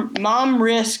mom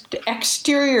risked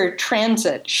exterior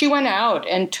transit. She went out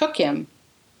and took him.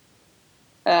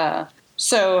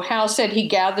 So Hal said he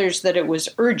gathers that it was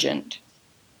urgent.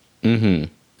 Mm-hmm.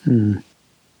 Hmm.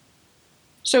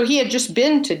 So he had just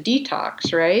been to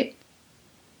detox, right?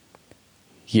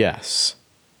 Yes.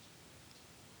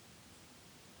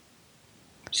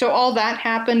 So all that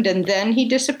happened, and then he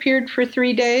disappeared for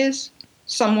 3 days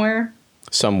somewhere?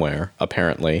 Somewhere,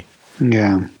 apparently.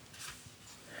 Yeah.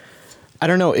 I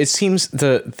don't know. It seems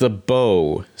the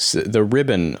bow, the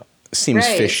ribbon, seems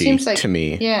fishy seems like, to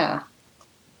me. Yeah.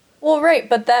 Well, right,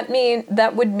 but that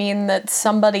would mean that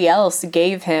somebody else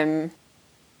gave him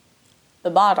the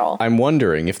bottle. I'm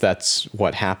wondering if that's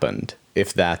what happened.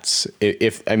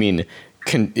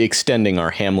 Extending our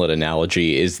Hamlet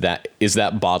analogy, is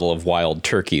that bottle of wild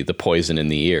turkey the poison in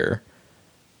the ear?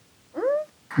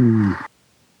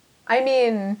 I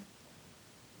mean,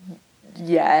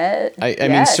 yeah. I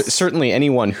mean, certainly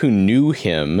anyone who knew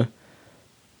him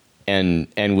and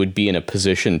would be in a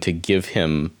position to give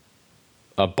him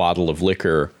a bottle of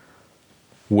liquor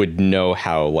would know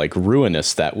how like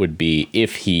ruinous that would be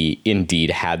if he indeed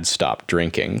had stopped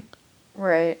drinking.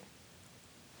 Right.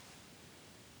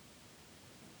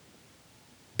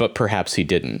 But perhaps he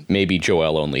didn't. Maybe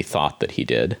Joelle only thought that he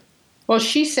did. Well,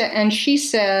 she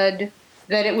said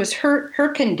that it was her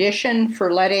condition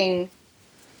for letting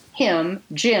him,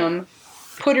 Jim,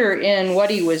 put her in what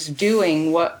he was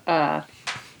doing, that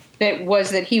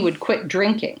he would quit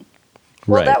drinking.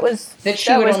 Well, Right. that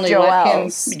she would only let him.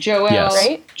 Joelle, Yes.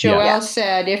 right? Joelle Yeah.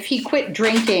 said if he quit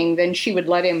drinking, then she would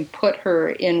let him put her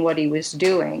in what he was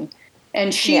doing.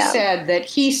 And she Yeah. said that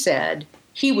he said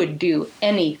he would do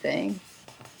anything.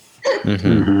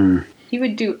 He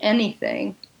would do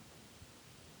anything.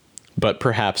 But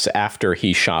perhaps after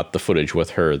he shot the footage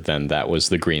with her, then that was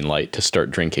the green light to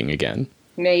start drinking again.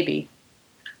 Maybe.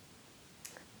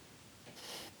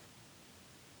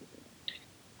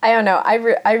 I don't know.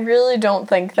 I really don't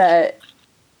think that.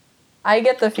 I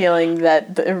get the feeling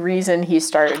that the reason he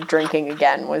started drinking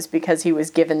again was because he was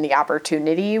given the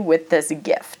opportunity with this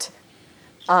gift.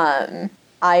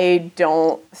 I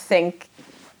don't think.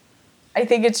 I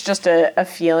think it's just a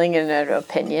feeling and an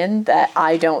opinion that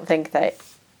I don't think that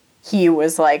he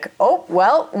was like, oh,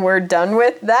 well, we're done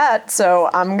with that, so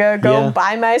I'm going to go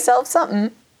buy myself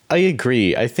something. I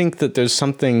agree. I think that there's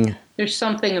something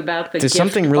about the There's gift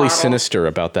something really bottle. sinister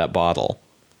about that bottle.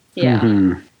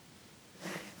 Yeah.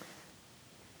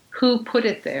 Who put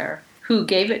it there? Who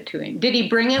gave it to him? Did he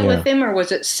bring it with him, or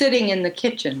was it sitting in the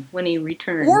kitchen when he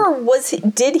returned? Or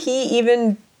did he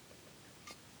even,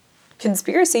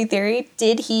 conspiracy theory,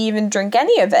 did he even drink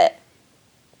any of it?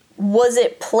 Was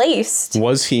it placed?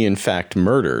 Was he in fact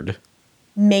murdered?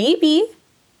 Maybe.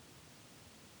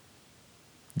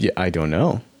 Yeah, I don't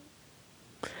know.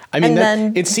 I mean, And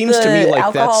then it seems to me like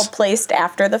alcohol that's placed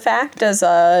after the fact as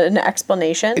an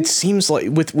explanation. It seems like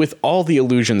with all the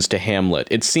allusions to Hamlet,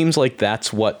 it seems like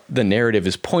that's what the narrative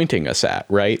is pointing us at,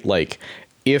 right? Like,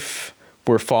 if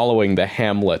we're following the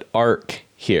Hamlet arc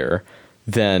here,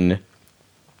 then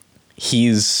he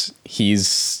was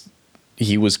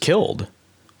killed.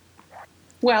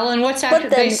 Well, and what's after?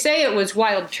 then- They say it was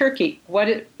wild turkey.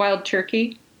 Wild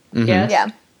turkey? Mm-hmm. Yes. Yeah.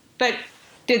 But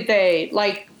did they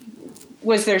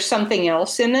was there something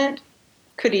else in it?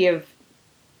 Could he have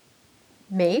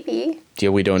Maybe. Yeah,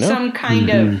 we don't know.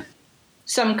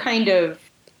 some kind of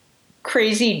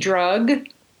crazy drug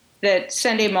that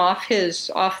sent him off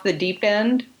the deep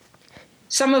end?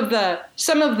 Some of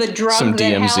the drug Some that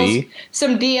DMZ.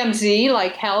 some DMZ,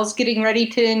 like Hal's getting ready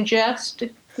to ingest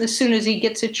as soon as he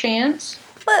gets a chance.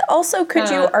 But also, could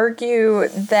you argue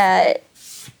that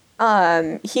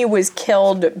he was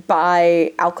killed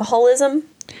by alcoholism?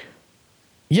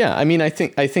 Yeah, I mean, I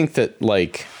think that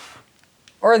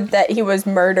Or that he was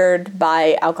murdered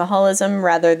by alcoholism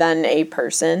rather than a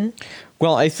person?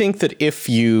 well, I think that if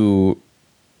you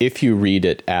read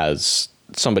it as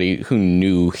somebody who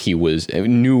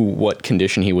knew what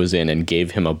condition he was in and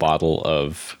gave him a bottle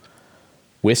of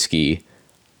whiskey,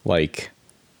 or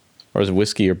is it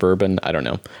whiskey or bourbon? I don't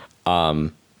know.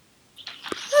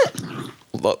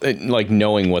 Like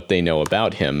knowing what they know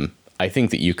about him, I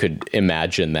think that you could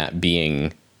imagine that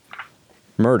being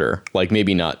murder. Like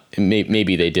maybe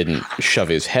they didn't shove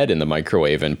his head in the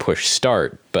microwave and push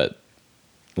start, but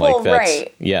that's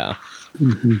right. Yeah.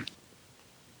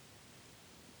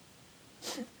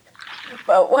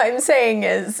 But what I'm saying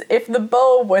is, if the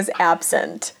bow was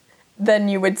absent, then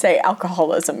you would say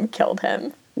alcoholism killed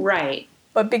him. Right.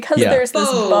 But because Yeah. there's this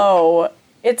bow,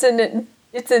 it's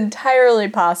entirely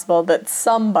possible that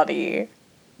somebody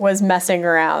was messing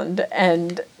around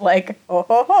and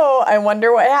I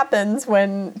wonder what happens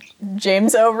when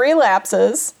James O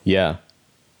relapses. Yeah.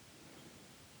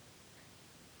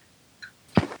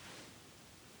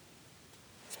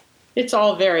 It's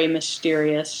all very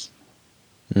mysterious.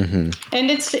 And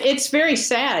it's very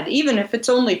sad, even if it's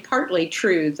only partly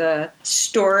true. The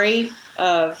story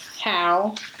of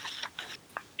Hal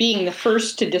being the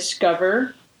first to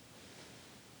discover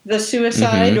the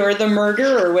suicide or the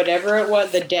murder or whatever it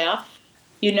was, the death.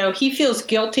 He feels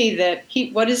guilty that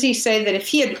what does he say? That if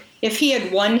he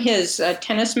had won his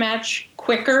tennis match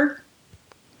quicker,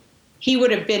 he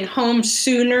would have been home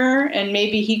sooner and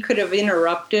maybe he could have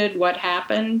interrupted what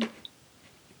happened.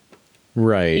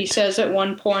 Right. He says at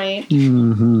one point.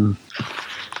 Mm-hmm.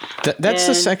 That's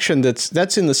the section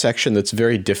that's in the section that's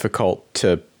very difficult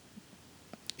to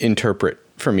interpret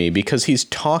for me, because he's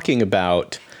talking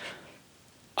about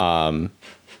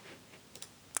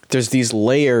there's these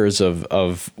layers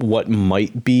of what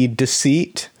might be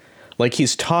deceit. Like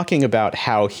he's talking about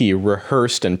how he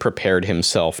rehearsed and prepared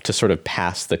himself to sort of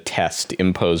pass the test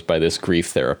imposed by this grief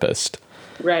therapist.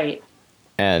 Right.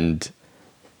 And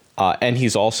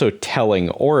he's also telling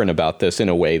Oren about this in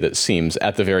a way that seems,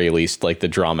 at the very least, like the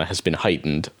drama has been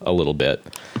heightened a little bit.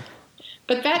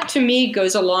 But that, to me,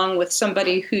 goes along with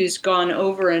somebody who's gone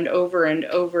over and over and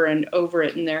over and over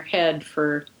it in their head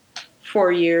for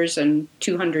 4 years and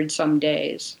 200 some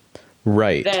days.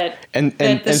 Right. That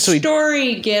so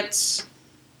story gets,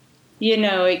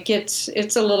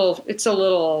 it's a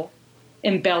little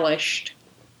embellished.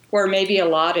 or maybe a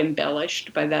lot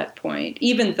embellished by that point,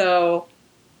 even though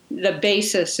the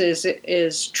basis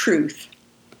is truth.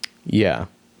 Yeah.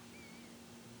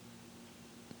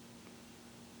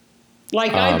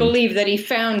 Like, I believe that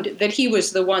he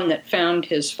was the one that found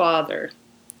his father.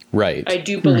 Right. I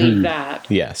do believe that.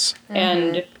 Yes.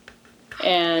 And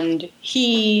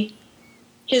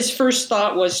his first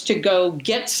thought was to go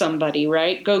get somebody,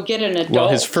 right? Go get an adult. Well,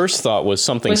 his first thought was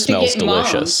something smells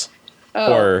delicious.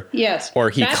 Oh, or yes. Or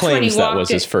he claims that was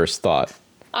his first thought.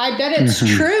 I bet it's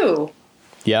true.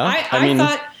 Yeah.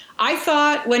 I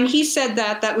thought when he said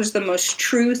that was the most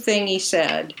true thing he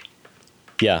said.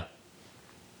 Yeah.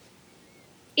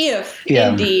 If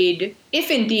indeed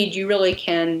you really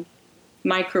can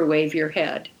microwave your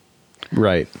head.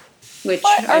 Right. Which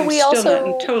I'm still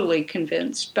not totally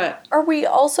convinced, but are we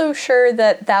also sure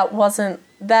that that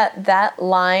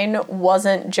line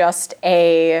wasn't just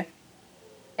an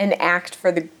act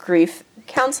for the grief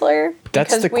counselor?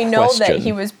 That's because we know that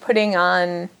he was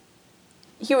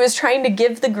trying to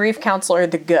give the grief counselor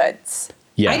the goods.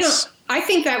 Yes. I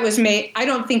think that was made. I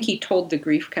don't think he told the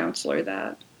grief counselor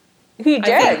that. He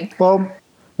did.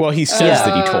 Well, he says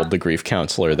that he told the grief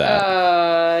counselor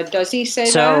that. Does he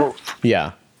say that?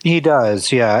 Yeah. He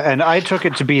does, yeah. And I took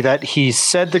it to be that he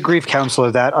said the grief counselor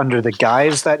that under the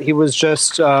guise that he was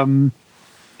just, telling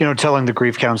the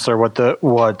grief counselor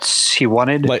what he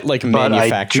wanted. Like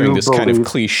manufacturing this kind of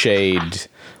cliched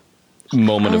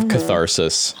moment of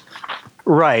catharsis.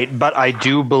 Right, but I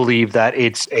do believe that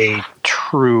it's a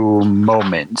true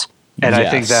moment. And I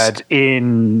think that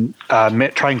in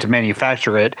trying to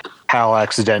manufacture it, Hal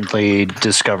accidentally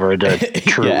discovered a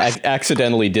truth. Yeah,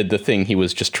 accidentally did the thing he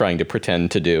was just trying to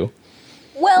pretend to do.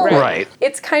 Well, right.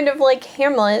 It's kind of like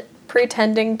Hamlet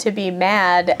pretending to be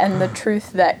mad and the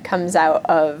truth that comes out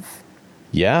of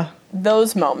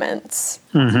those moments.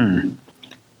 Mm-hmm.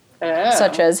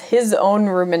 Such as his own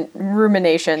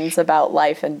ruminations about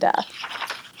life and death.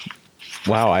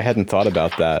 Wow, I hadn't thought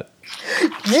about that.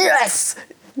 Yes!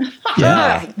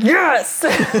 Yeah. Yes!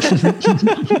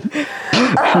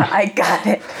 I got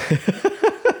it.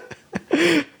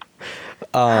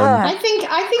 I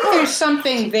think there's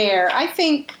something there. I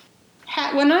think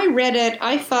when I read it,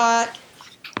 I thought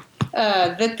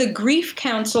that the grief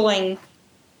counseling,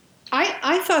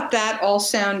 I thought that all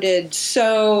sounded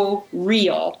so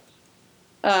real.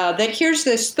 That here's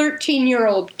this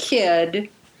 13-year-old kid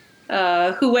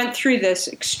who went through this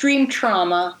extreme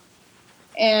trauma,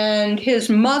 and his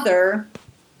mother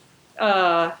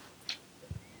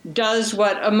does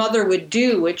what a mother would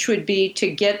do, which would be to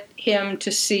get him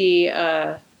to see,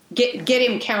 get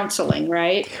him counseling,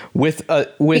 right? With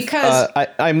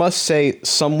I must say,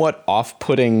 somewhat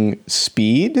off-putting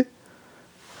speed.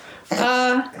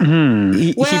 I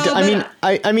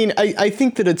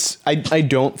think that it's. I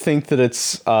don't think that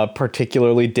it's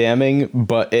particularly damning,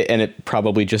 but it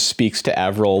probably just speaks to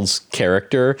Averil's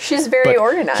character. She's very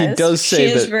organized. He does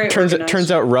say that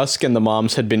turns out Rusk and the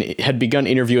moms had begun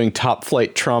interviewing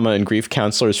top-flight trauma and grief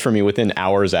counselors for me within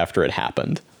hours after it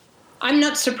happened. I'm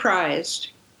not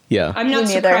surprised. Yeah, I'm not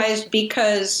surprised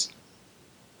because.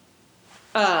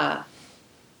 So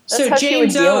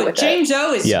James O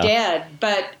is dead,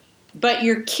 but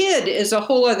your kid is a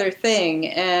whole other thing,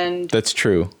 and that's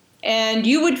true. And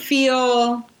you would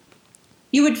feel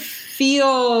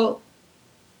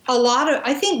a lot of,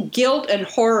 I think, guilt and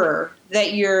horror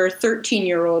that your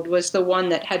 13-year-old was the one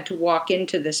that had to walk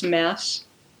into this mess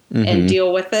and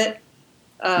deal with it.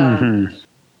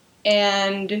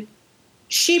 And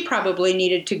she probably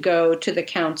needed to go to the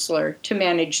counselor to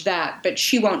manage that, but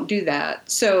she won't do that.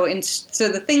 So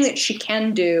the thing that she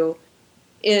can do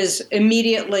is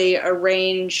immediately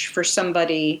arrange for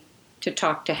somebody to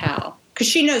talk to Hal. Because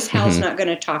she knows Hal's not going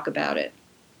to talk about it.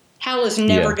 Hal is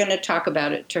never going to talk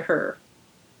about it to her.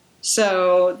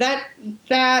 So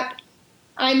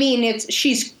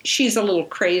she's a little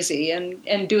crazy,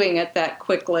 and doing it that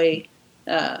quickly,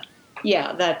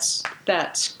 that's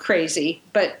crazy.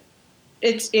 But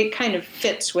it kind of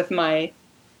fits with my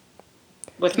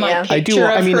picture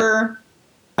of her.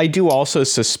 I do also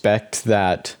suspect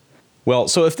that. Well,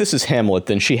 so if this is Hamlet,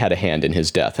 then she had a hand in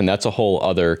his death, and that's a whole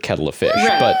other kettle of fish.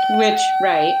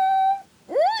 Right.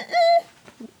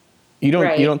 You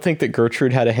don't think that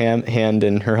Gertrude had a hand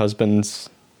in her husband's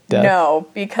death? No,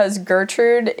 because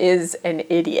Gertrude is an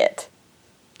idiot.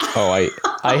 Oh,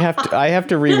 I have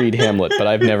to reread Hamlet, but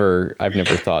I've never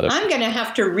thought of. I'm gonna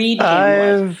have to read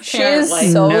Hamlet. She's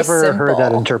so never simple. heard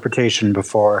that interpretation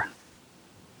before.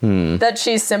 That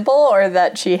she's simple, or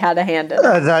that she had a hand in it?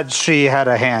 That she had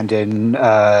a hand in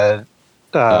the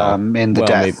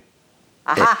death.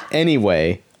 Aha.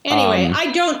 Anyway, Anyway,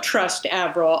 I don't trust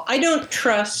Avril. I don't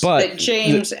trust that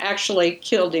James actually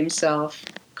killed himself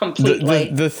completely.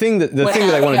 The thing that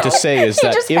I wanted to say is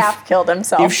that just half killed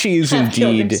himself. If she is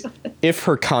indeed, if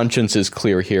her conscience is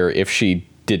clear here, if she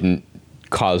didn't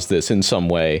cause this in some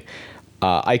way,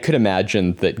 I could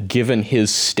imagine that given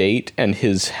his state and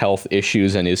his health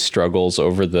issues and his struggles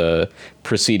over the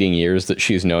preceding years that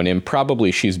she's known him,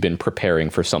 probably she's been preparing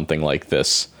for something like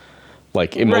this,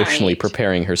 like emotionally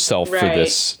preparing herself for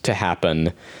this to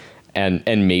happen,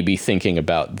 and maybe thinking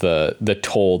about the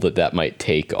toll that might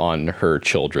take on her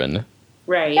children.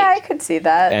 Right. Yeah, I could see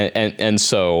that. And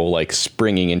so, like,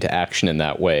 springing into action in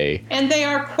that way. And they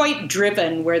are quite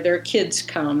driven where their kids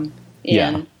come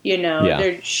in. You know,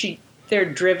 they're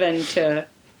driven to,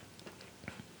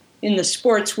 in the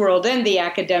sports world and the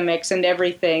academics and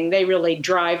everything, they really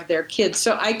drive their kids.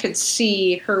 So I could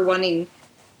see her wanting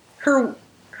her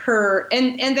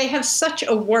and they have such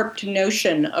a warped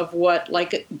notion of what,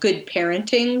 like, good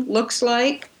parenting looks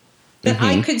like, that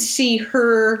I could see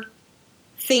her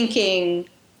thinking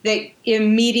that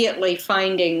immediately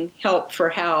finding help for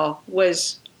Hal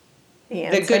was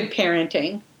the good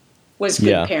parenting, was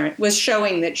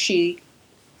showing that she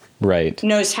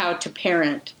knows how to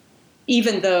parent,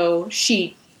 even though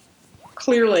she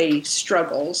clearly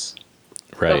struggles.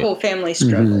 The whole family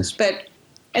struggles.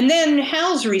 And then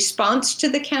Hal's response to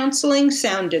the counseling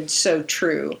sounded so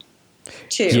true,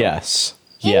 too. Yes.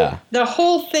 Yeah. The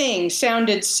whole thing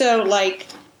sounded so, like,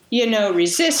 you know,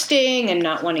 resisting and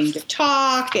not wanting to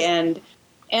talk and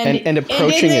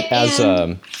approaching it as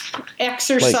a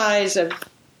exercise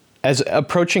as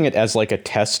approaching it as like a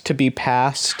test to be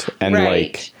passed, and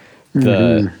like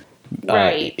the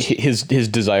his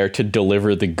desire to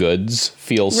deliver the goods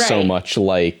feels so much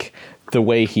like the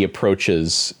way he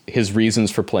approaches his reasons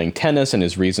for playing tennis and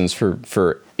his reasons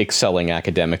for excelling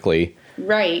academically.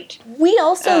 Right. We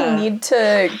also need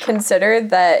to consider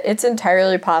that it's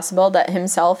entirely possible that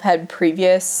himself had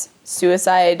previous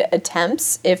suicide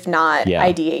attempts, if not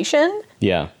ideation.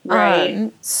 Yeah.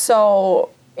 Right. So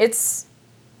it's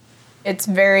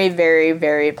very, very,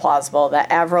 very plausible that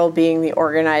Avril, being the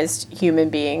organized human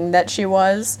being that she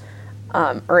was,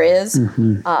 or is,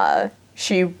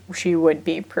 she would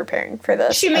be preparing for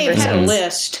this. She may have had a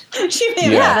list. She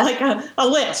may have had like a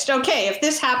list. Okay, if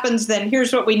this happens, then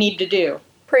here's what we need to do.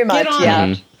 Pretty much,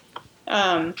 Get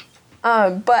on it.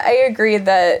 But I agree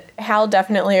that Hal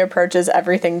definitely approaches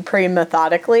everything pretty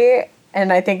methodically,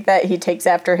 and I think that he takes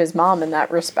after his mom in that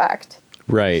respect.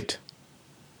 Right.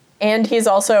 And he's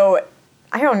also,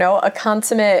 I don't know, a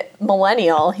consummate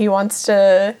millennial. He wants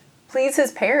to please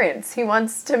his parents. He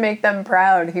wants to make them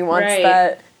proud. He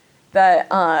wants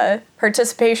that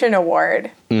participation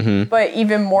award. But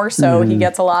even more so, he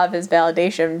gets a lot of his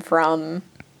validation from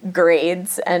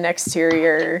grades and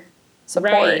exterior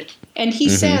support. Right. And he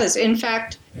says, in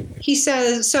fact, he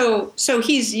says, so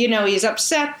he's, you know, he's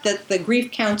upset that the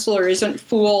grief counselor isn't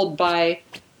fooled by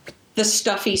the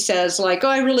stuff he says, like, oh,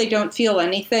 I really don't feel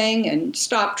anything, and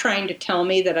stop trying to tell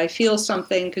me that I feel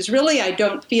something, because really I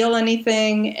don't feel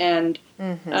anything. And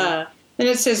then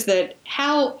it says that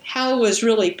Hal was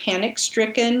really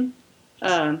panic-stricken,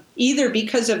 either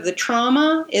because of the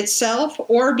trauma itself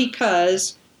or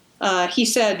because he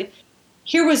said,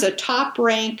 here was a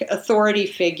top-rank authority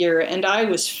figure, and I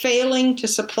was failing to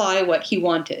supply what he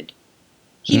wanted.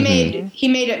 He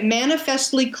made it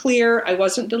manifestly clear I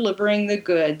wasn't delivering the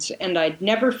goods, and I'd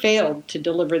never failed to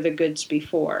deliver the goods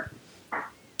before.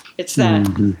 It's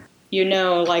that, you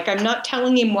know, like, I'm not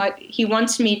telling him what he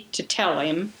wants me to tell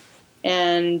him.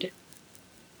 And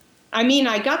I mean,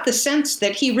 I got the sense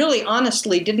that he really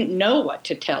honestly didn't know what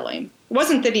to tell him. It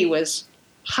wasn't that he was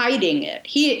hiding it.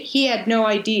 He had no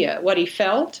idea what he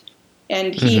felt,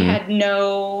 and he had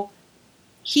no,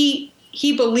 he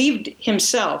believed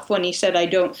himself when he said, I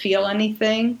don't feel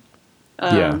anything.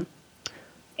 And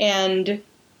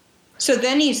so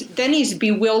then he's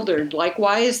bewildered. Like,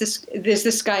 why is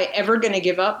this guy ever going to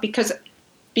give up?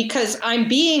 Because I'm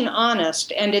being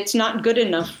honest, and it's not good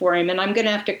enough for him, and I'm going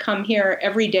to have to come here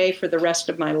every day for the rest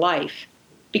of my life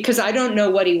because I don't know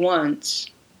what he wants.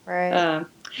 Right.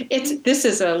 This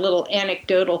is a little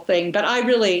anecdotal thing, but I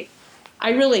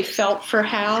really felt for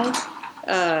Hal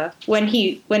when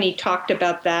he talked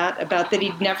about that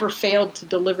he'd never failed to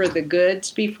deliver the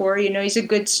goods before. You know, he's a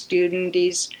good student.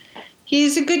 He's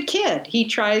a good kid. He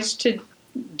tries to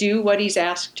do what he's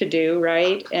asked to do,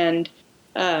 right? And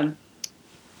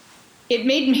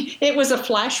it was a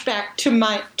flashback to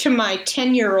my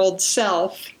 10-year-old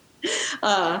self.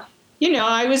 You know,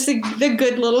 I was the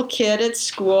good little kid at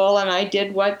school, and I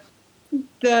did what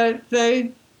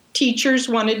the teachers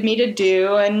wanted me to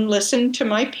do and listened to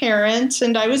my parents,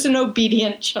 and I was an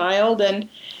obedient child, and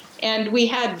we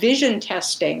had vision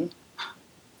testing.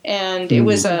 And it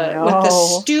was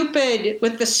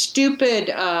with the stupid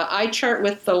eye chart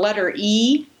with the letter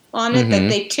E on it that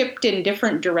they tipped in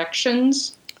different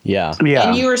directions. Yeah.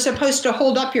 And you were supposed to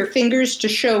hold up your fingers to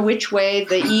show which way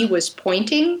the E was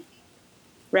pointing,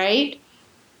 right?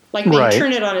 Like they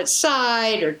turn it on its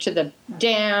side or to the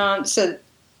down. So,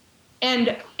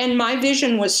 and my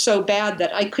vision was so bad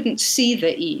that I couldn't see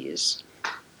the E's.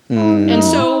 And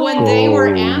so when they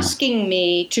were asking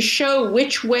me to show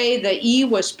which way the E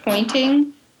was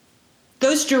pointing,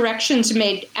 those directions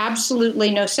made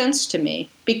absolutely no sense to me.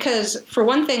 Because, for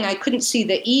one thing, I couldn't see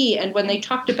the E, and when they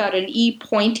talked about an E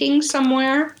pointing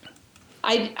somewhere,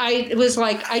 I was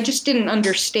like, I just didn't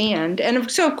understand. And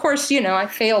so, of course, I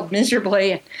failed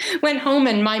miserably and went home,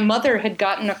 and my mother had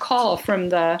gotten a call from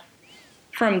the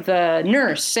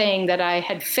nurse saying that I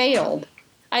had failed.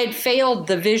 I had failed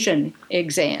the vision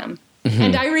exam.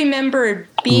 And I remember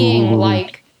being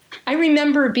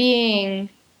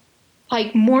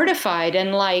mortified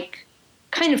and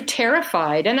kind of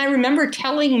terrified. And I remember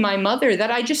telling my mother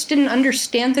that I just didn't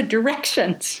understand the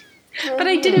directions, but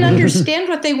I didn't understand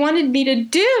what they wanted me to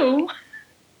do.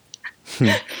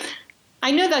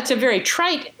 I know that's a very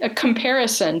trite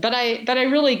comparison, but I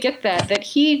really get that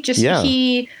he just,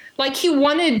 he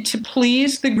wanted to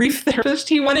please the grief therapist.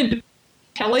 He wanted to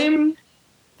tell him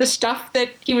the stuff that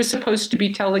he was supposed to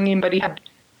be telling him, but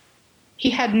he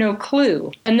had no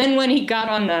clue. And then when he got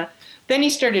on then he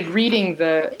started reading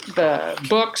the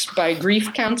books by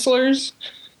grief counselors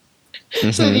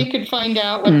so that he could find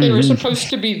out what they were supposed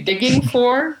to be digging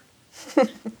for.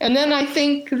 And then I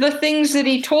think the things that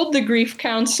he told the grief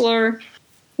counselor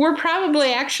were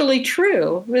probably actually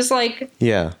true. It was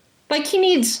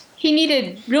he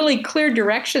needed really clear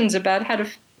directions about how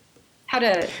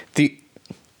to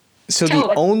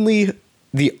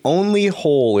the only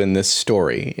hole in this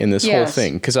story, in this whole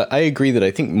thing, because I agree that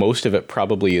I think most of it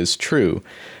probably is true,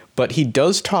 but he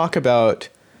does talk about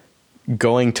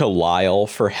going to Lyle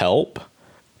for help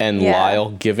and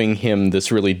Lyle giving him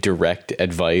this really direct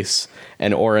advice.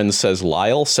 And Oren says,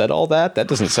 Lyle said all that? That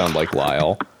doesn't sound like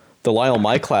Lyle. The Lyle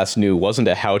my class knew wasn't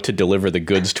a how to deliver the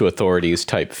goods to authorities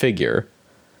type figure.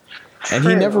 True. And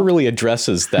he never really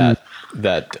addresses that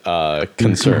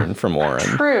concern from Oren.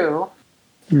 True.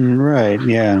 Right,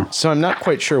 yeah. So I'm not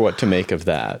quite sure what to make of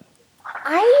that.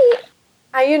 I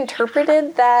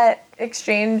interpreted that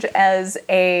exchange as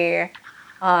the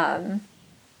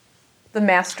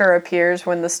master appears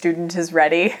when the student is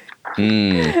ready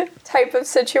type of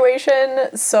situation.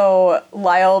 So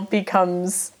Lyle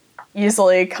becomes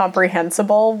easily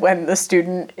comprehensible when the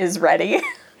student is ready.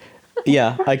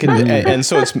 Yeah, I can, and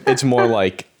so it's more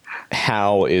like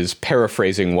Hal is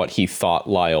paraphrasing what he thought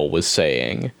Lyle was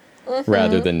saying,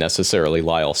 rather than necessarily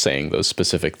Lyle saying those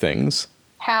specific things.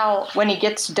 Hal, when he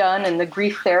gets done and the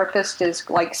grief therapist is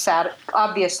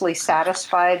obviously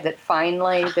satisfied that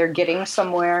finally they're getting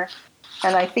somewhere,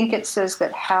 and I think it says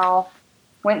that Hal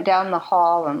went down the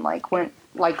hall and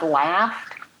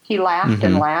laughed. He laughed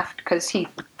and laughed because he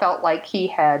felt like he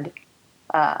had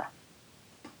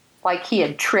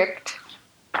tricked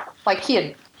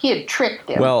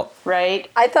him. Well, right?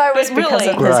 I thought it was because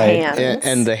of his hands.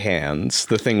 And the hands,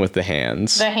 the thing with the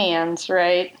hands. The hands,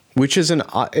 right? Which is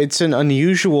it's an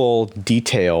unusual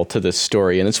detail to this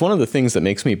story, and it's one of the things that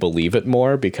makes me believe it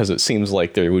more, because it seems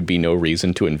like there would be no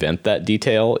reason to invent that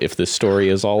detail if this story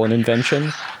is all an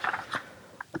invention.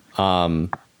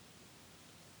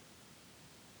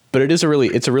 But it's a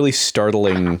really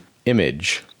startling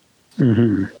image,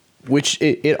 which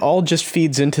it all just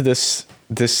feeds into this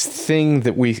thing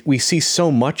that we see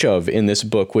so much of in this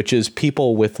book, which is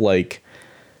people with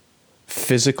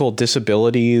physical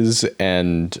disabilities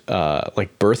and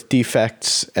birth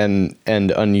defects and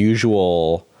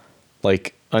unusual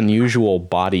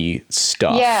body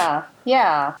stuff.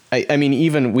 Yeah. I mean,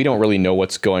 even we don't really know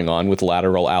what's going on with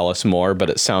lateral Alice Moore, but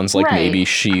it sounds like maybe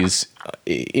she's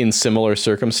in similar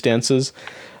circumstances.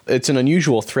 It's an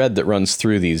unusual thread that runs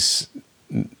through these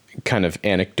kind of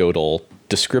anecdotal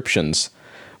descriptions,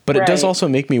 but it does also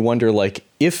make me wonder,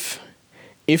 if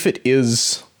it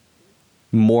is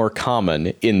more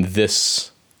common in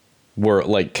this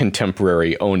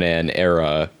contemporary Onan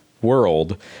era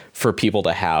world for people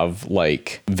to have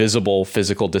visible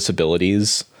physical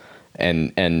disabilities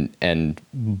and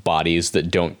bodies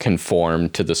that don't conform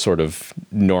to the sort of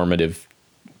normative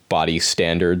body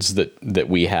standards that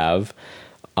we have.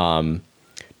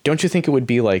 Don't you think it would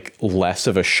be less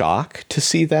of a shock to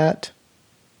see that?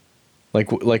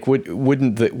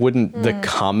 Wouldn't the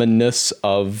commonness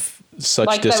of such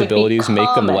Like, that would be disabilities make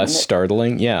them common. less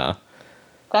startling. Yeah.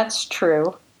 That's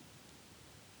true.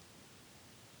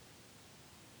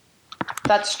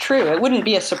 That's true. It wouldn't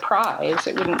be a surprise.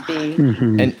 It wouldn't be.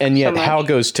 And yet So much. Hal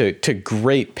goes to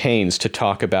great pains to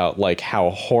talk about like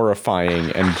how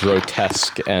horrifying and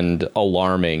grotesque and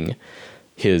alarming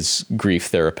his grief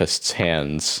therapist's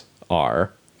hands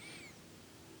are.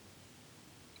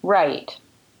 Right.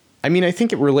 I mean, I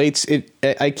think it relates.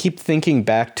 I keep thinking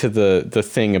back to the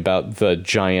thing about the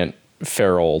giant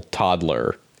feral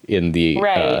toddler in the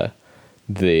Right.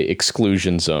 the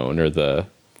exclusion zone or the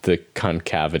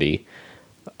concavity.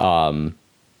 That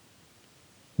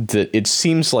it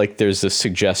seems like there's a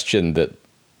suggestion that,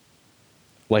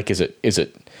 like, is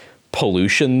it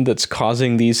pollution that's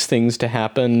causing these things to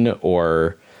happen,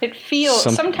 or It feels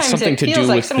sometimes something it to feels do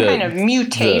like with some kind of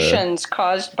mutations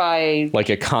caused by like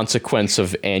a consequence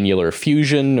of annular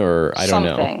fusion, or I don't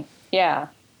something. know. Yeah.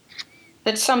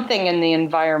 That's something in the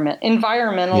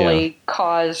environmentally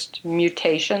caused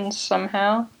mutations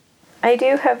somehow. I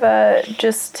do have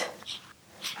just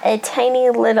a tiny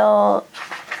little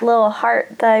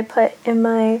heart that I put in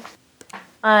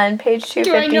on page 257.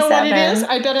 Do I know what it is?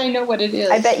 I bet I know what it is.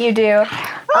 I bet you do.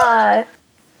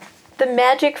 The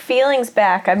magic feeling's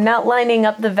back. I'm not lining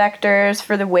up the vectors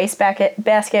for the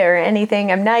basket or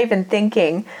anything. I'm not even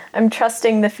thinking. I'm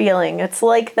trusting the feeling. It's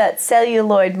like that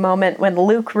celluloid moment when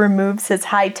Luke removes his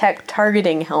high-tech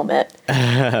targeting helmet.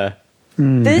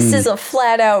 This is a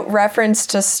flat-out reference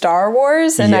to Star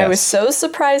Wars, and I was Yes. so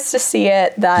surprised to see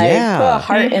it that I put a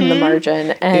heart in the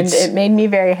margin, and it made me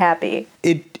very happy.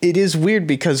 It is weird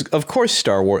because, of course,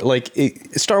 Star Wars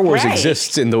Right.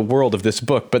 exists in the world of this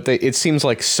book, but it seems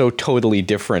like so totally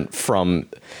different from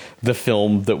the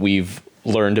film that we've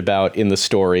learned about in the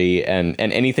story and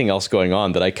anything else going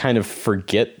on that I kind of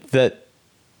forget that,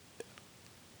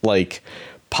 like,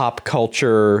 pop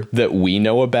culture that we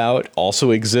know about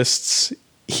also exists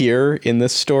here in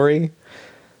this story.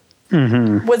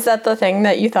 Was that the thing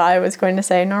that you thought I was going to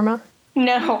say, Norma?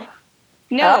 No.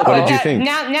 What did you that- think?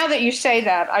 Now that you say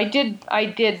that, I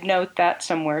did note that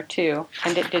somewhere too,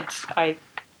 and I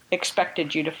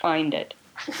expected you to find it.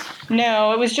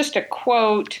 No, it was just a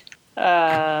quote.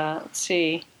 Let's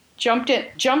see. Jumped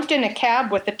in a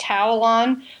cab with a towel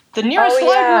on the nearest Oh, yeah.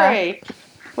 library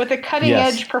with a cutting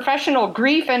edge professional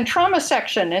grief and trauma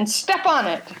section, and step on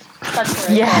it. That's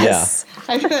where Yes.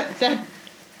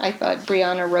 I thought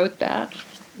Brianna wrote that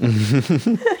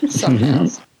somehow.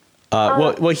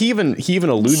 Well, he even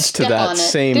alludes to Step that on it.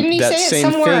 same Didn't he that say it same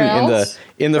thing somewhere else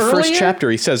in the first earlier? chapter.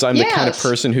 He says, "I'm the kind of Yes.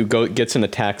 person who gets in a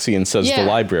taxi and says the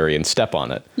library and step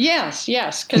on it." Yes,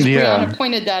 because Yeah. Brianna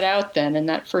pointed that out then in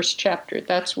that first chapter.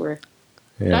 That's where.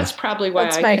 That's probably why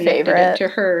That's I my connected favorite. it to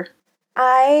her.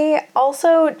 I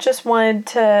also just wanted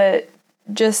to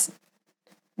just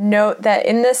note that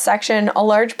in this section, a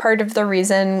large part of the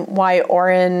reason why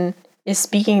Oren is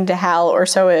speaking to Hal, or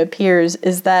so it appears,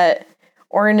 is that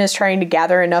Oren is trying to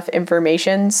gather enough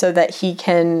information so that he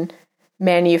can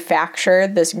manufacture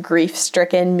this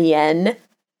grief-stricken Mien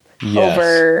Yes.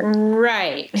 over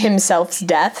Right. himself's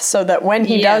death, so that when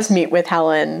he Yes. does meet with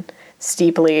Helen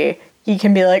Steeply, he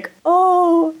can be like,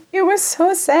 "Oh, it was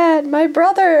so sad. My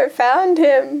brother found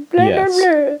him." Blah, Yes.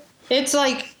 blah, blah. It's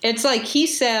like he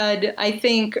said, I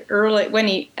think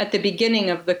early at the beginning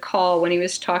of the call when he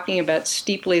was talking about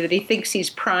Steeply, that he thinks he's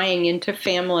prying into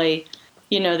family.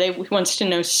 He wants to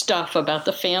know stuff about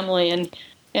the family, and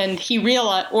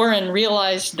Oren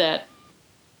realized that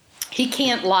he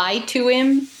can't lie to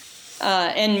him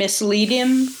and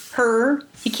mislead her.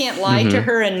 He can't lie to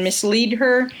her and mislead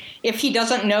her if he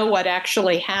doesn't know what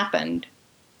actually happened,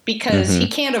 because he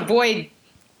can't avoid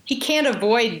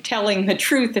telling the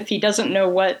truth if he doesn't know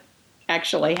what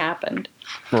actually happened.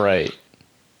 Right.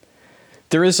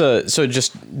 There is so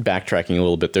just backtracking a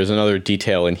little bit, there's another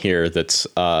detail in here that's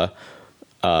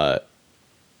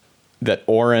that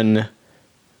Oren,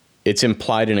 it's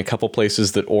implied in a couple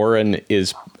places that Oren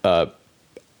is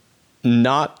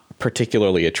not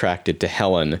particularly attracted to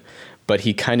Helen, but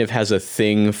he kind of has a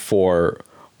thing for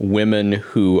women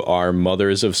who are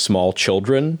mothers of small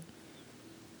children.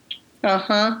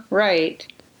 Right.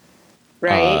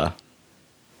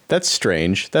 That's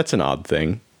strange. That's an odd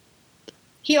thing.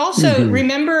 He also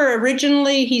remember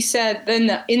originally he said in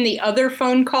the other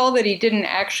phone call that he didn't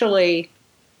actually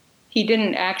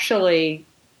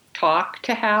talk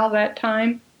to Hal that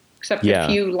time, except a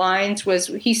few lines.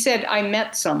 He said, "I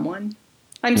met someone."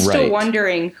 I'm still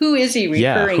wondering, who is he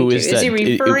referring who to? is that? Is he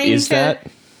referring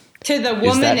to the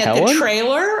woman at Helen? the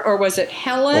trailer, or was it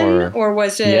Helen, or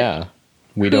was it? Yeah,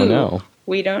 we don't know.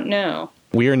 We don't know.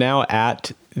 We are now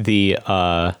at the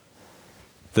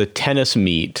the tennis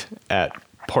meet at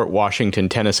Port Washington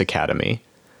Tennis Academy.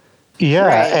 Yeah,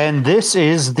 Right. and this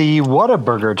is the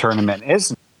Whataburger tournament,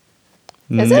 isn't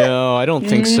it? No, I don't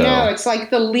think so. No, it's like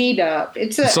the lead up.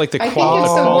 It's like the I think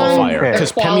it's the one- qualifier, the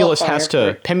because Pemulus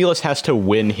qualifier has to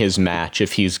win his match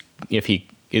if he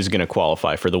is going to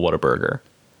qualify for the Whataburger.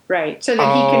 Right, so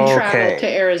that he can travel Okay. to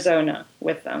Arizona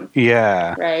with them.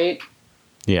 Yeah. Right.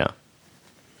 Yeah.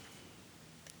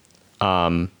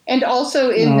 And also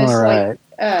in this All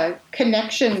right.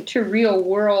 connection to real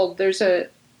world, there's a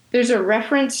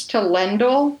reference to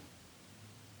Lendl,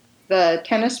 the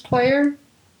tennis player.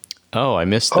 Oh, I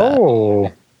missed that.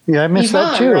 Oh, yeah, I missed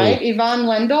Ivan, that too. right? Ivan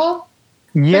Lendl.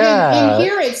 Yeah. But in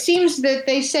here, it seems that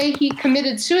they say he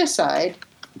committed suicide.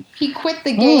 He quit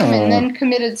the game and then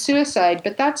committed suicide,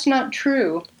 but that's not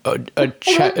true. A looked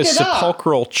it up.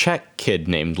 sepulchral Czech kid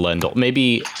named Lendl.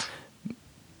 Maybe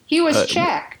He was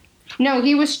Czech. No,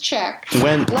 he was Czech.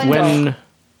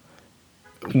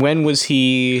 when was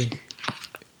he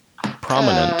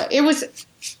prominent? It was.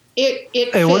 It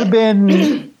It would have been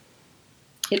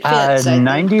It fits, I think.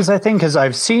 90s, I think, because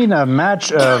I've seen a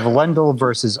match of Lendl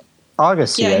versus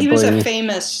Agassi. Yeah, I he was believe. a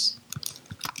famous.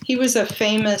 He was a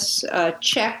famous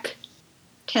Czech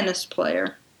tennis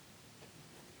player.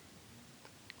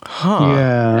 Huh.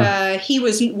 Yeah. He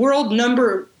was world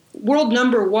number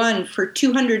one for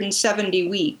 270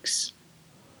 weeks.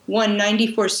 Won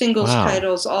 94 singles Wow.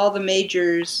 titles, all the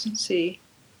majors. Let's see,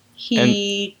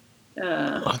 he.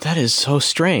 Oh, that is so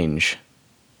strange.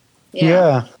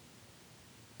 Yeah.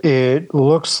 It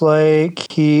looks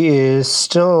like he is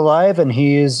still alive, and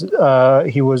he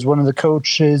was one of the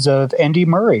coaches of Andy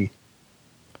Murray.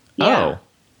 Oh.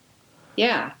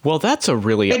 Yeah. Well, that's a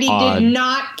really But he odd. did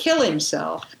not kill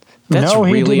himself. That's No,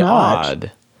 he did really not.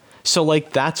 odd. So,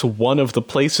 like, that's one of the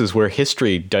places where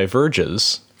history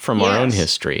diverges from our own Yes.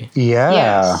 history. Yeah.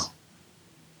 Yes.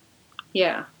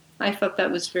 Yeah. I thought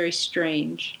that was very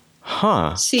strange.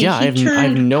 Huh. See, yeah, I he have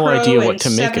turned no pro idea in what to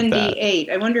make of that.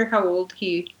 78. I wonder how old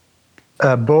he.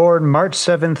 Born March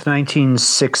 7th,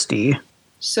 1960.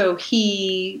 So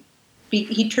he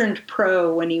turned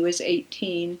pro when he was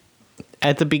 18.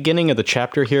 At the beginning of the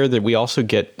chapter here, that we also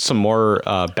get some more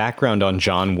background on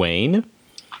John Wayne.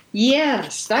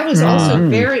 Yes, that was also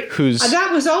very. Who's-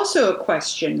 that was also a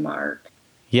question mark.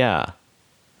 Yeah.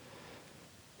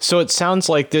 So it sounds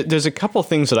like there's a couple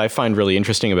things that I find really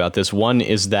interesting about this. One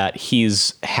is that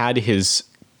he's had his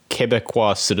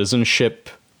Quebecois citizenship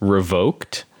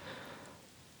revoked.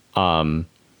 And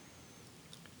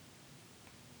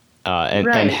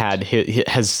Right.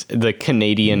 has the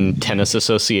Canadian Tennis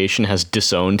Association has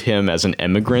disowned him as an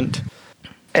immigrant.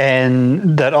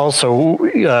 And that also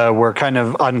we're kind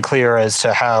of unclear as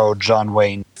to how John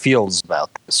Wayne feels about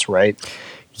this, right?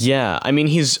 Yeah, I mean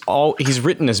he's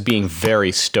written as being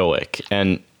very stoic,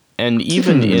 and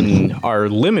even in our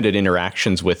limited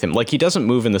interactions with him, like he doesn't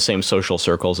move in the same social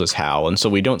circles as Hal, and so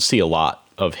we don't see a lot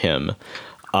of him.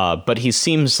 But he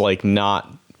seems like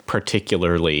not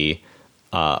particularly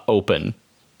open.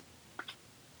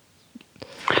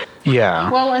 Yeah.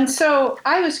 Well, and so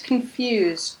I was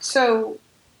confused. So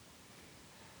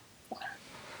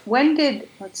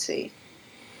let's see.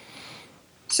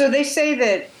 So they say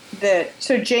that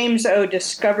so James O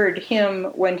discovered him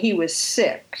when he was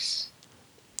 6.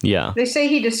 Yeah. They say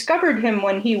he discovered him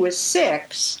when he was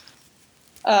 6.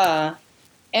 And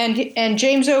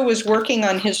James O was working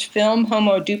on his film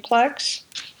Homo Duplex.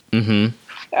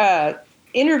 Mm-hmm.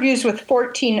 Interviews with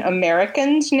 14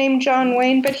 Americans named John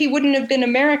Wayne, but he wouldn't have been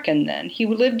American then. He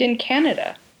lived in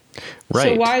Canada.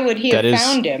 Right. So why would he have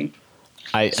found him?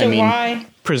 I So mean, why?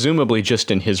 presumably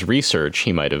just in his research,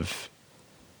 he might have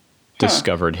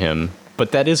discovered him.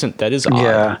 But that is odd.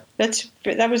 Yeah.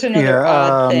 That was another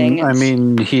odd thing. I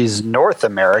mean, he's North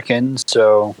American,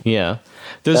 so Yeah.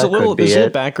 There's That a little could be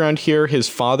it. background here. His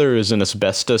father is an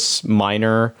asbestos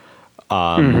miner.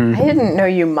 I didn't know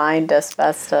you mined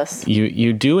asbestos.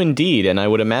 You do indeed, and I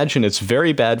would imagine it's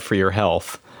very bad for your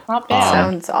health. Not bad.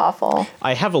 Sounds awful.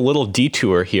 I have a little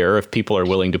detour here if people are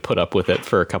willing to put up with it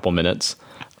for a couple minutes.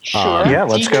 Sure. Yeah,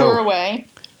 let's Detour go. away.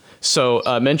 So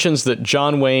mentions that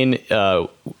John Wayne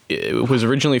was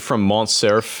originally from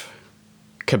Montcerf,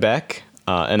 Quebec,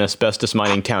 an asbestos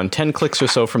mining town 10 clicks or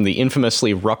so from the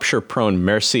infamously rupture-prone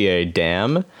Mercier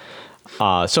Dam.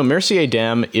 So Mercier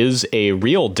Dam is a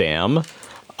real dam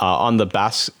on the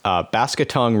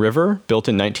Basketong River, built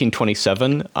in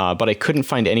 1927, but I couldn't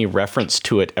find any reference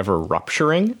to it ever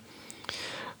rupturing.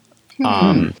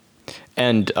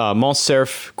 And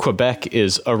Montcerf, Quebec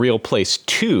is a real place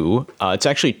too. It's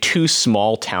actually 2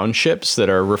 small townships that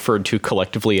are referred to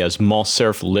collectively as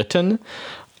Montcerf-Lytton.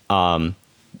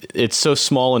 it's so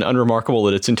small and unremarkable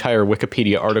that its entire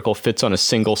Wikipedia article fits on a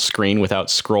single screen without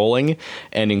scrolling,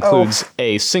 and includes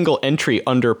a single entry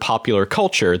under popular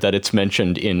culture that it's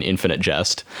mentioned in Infinite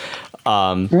Jest.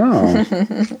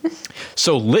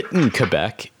 So Lytton,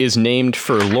 Quebec is named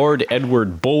for Lord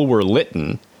Edward Bulwer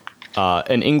Lytton,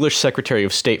 an English Secretary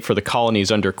of State for the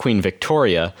colonies under Queen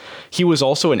Victoria. He was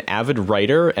also an avid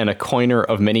writer and a coiner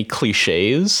of many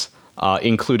cliches,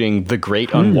 including The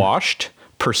Great Unwashed,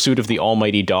 Pursuit of the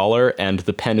Almighty Dollar, and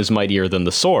The Pen is Mightier Than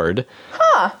the Sword,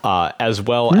 as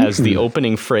well as the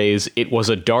opening phrase, "It was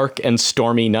a dark and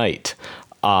stormy night."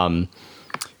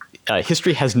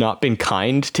 History has not been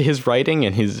kind to his writing,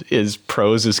 and his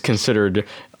prose is considered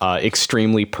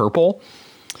extremely purple.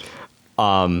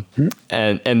 And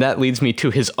that leads me to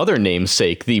his other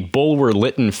namesake, the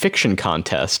Bulwer-Lytton Fiction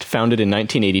Contest, founded in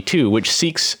 1982, which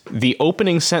seeks the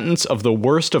opening sentence of the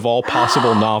worst of all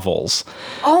possible novels.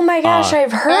 Oh my gosh,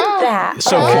 I've heard that.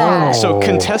 So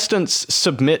contestants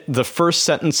submit the first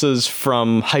sentences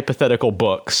from hypothetical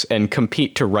books and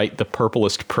compete to write the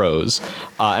purplest prose.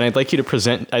 And I'd like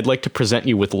to present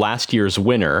you with last year's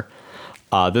winner.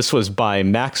 This was by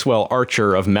Maxwell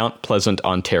Archer of Mount Pleasant,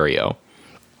 Ontario.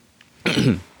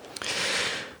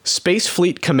 Space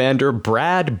Fleet Commander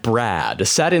Brad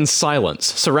sat in silence,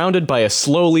 surrounded by a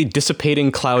slowly dissipating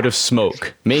cloud of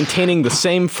smoke, maintaining the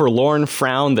same forlorn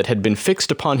frown that had been fixed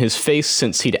upon his face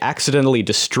since he'd accidentally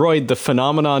destroyed the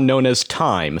phenomenon known as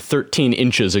time 13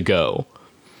 inches ago.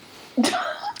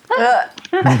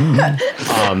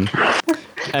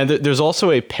 And there's also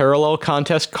a parallel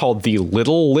contest called the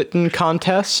Little Lytton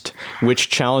Contest, which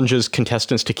challenges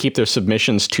contestants to keep their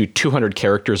submissions to 200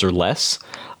 characters or less,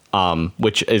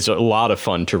 which is a lot of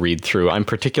fun to read through. I'm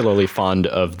particularly fond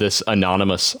of this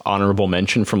anonymous honorable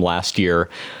mention from last year.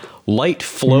 Light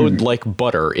flowed like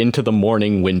butter into the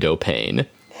morning window pane.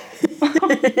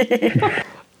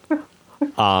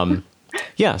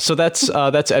 Yeah, so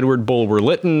that's Edward Bulwer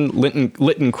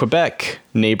Lytton, Quebec,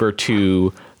 neighbor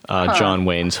to John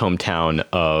Wayne's hometown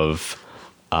of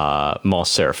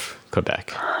Montcerf,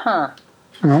 Quebec.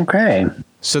 Okay.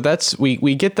 So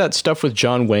we get that stuff with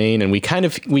John Wayne, and we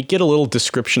get a little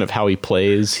description of how he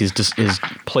plays. His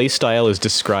play style is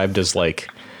described as like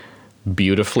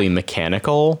beautifully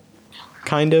mechanical,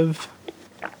 kind of.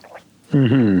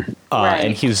 Right.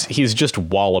 And he's just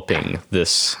walloping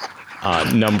this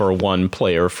number one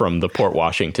player from the Port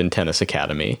Washington Tennis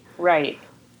Academy. Right.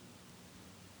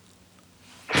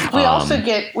 We also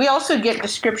get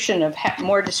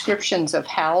more descriptions of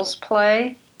Hal's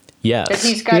play. Yes. That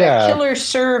he's got a killer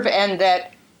serve, and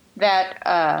that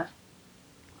had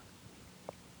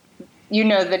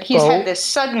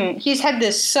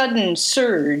this sudden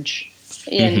surge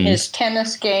in his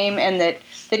tennis game, and that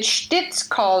Stitz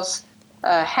calls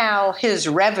Hal his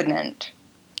revenant.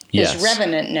 Yes. His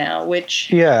revenant now, which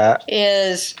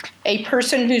is a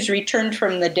person who's returned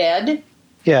from the dead.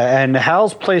 Yeah, and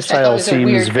Hal's playstyle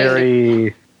seems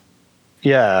very,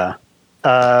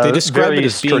 they describe it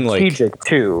as being strategic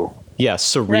too. Yeah,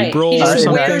 cerebral. Right. He just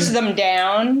or wears them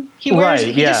down. He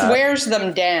just wears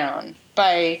them down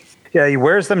by. Yeah, he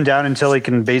wears them down until he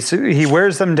can he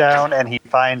wears them down, and he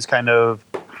finds kind of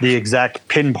the exact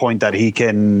pinpoint that he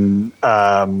can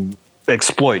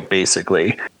exploit,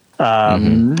 basically. Whether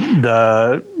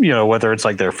it's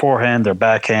like their forehand, their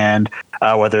backhand,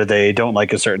 whether they don't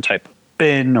like a certain type of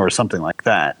spin or something like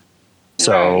that.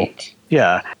 So,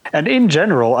 yeah. And in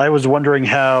general, I was wondering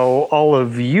how all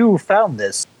of you found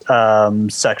this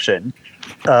section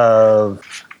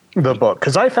of the book,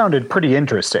 because I found it pretty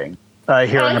interesting,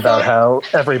 hearing about how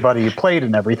everybody played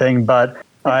and everything, but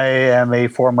I am a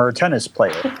former tennis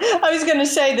player. I was going to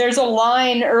say there's a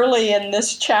line early in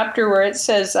this chapter where it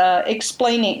says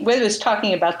explaining, it was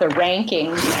talking about the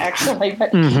rankings actually, but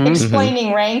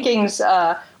explaining rankings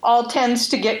all tends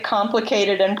to get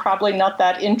complicated and probably not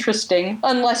that interesting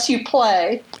unless you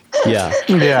play. Yeah.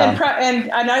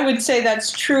 And I would say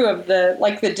that's true of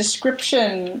the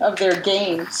description of their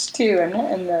games too,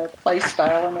 and the play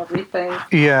style and everything.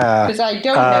 Yeah. Because I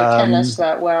don't know tennis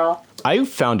that well. I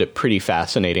found it pretty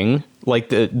fascinating. Like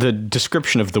the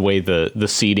description of the way the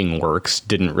seeding works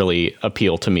didn't really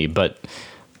appeal to me, but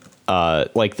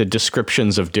like the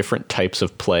descriptions of different types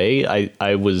of play,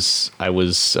 I was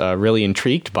really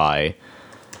intrigued by.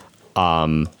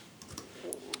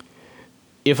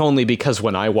 If only because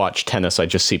when I watch tennis, I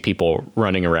just see people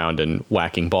running around and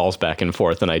whacking balls back and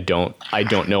forth, and I don't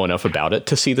know enough about it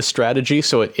to see the strategy.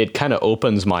 So it kind of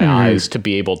opens my eyes to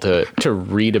be able to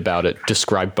read about it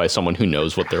described by someone who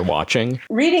knows what they're watching.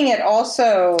 Reading it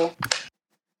also,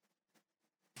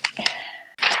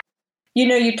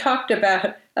 you talked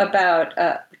about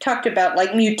talked about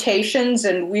like mutations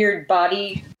and weird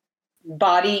body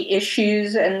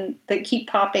issues and that keep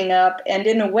popping up. And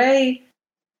in a way,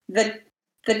 the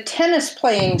tennis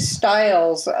playing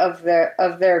styles of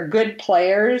their good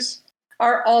players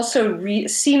are also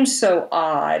seem so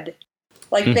odd.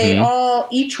 Like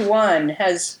each one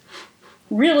has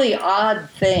really odd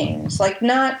things. Like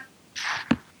I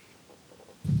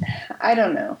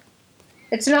don't know.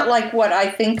 It's not like what I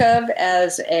think of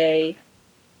as a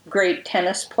great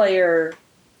tennis player,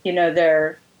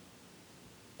 the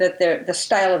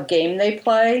style of game they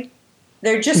play.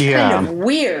 They're just kind of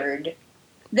weird.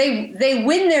 They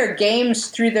win their games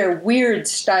through their weird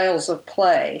styles of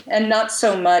play and not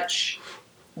so much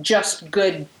just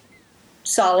good,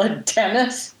 solid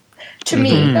tennis. To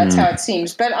me, that's how it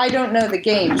seems. But I don't know the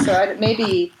game, so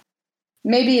maybe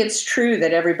it's true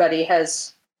that everybody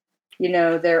has,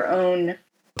 their own.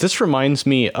 This reminds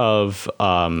me of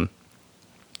an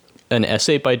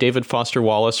essay by David Foster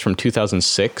Wallace from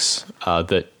 2006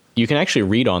 that you can actually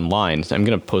read online. I'm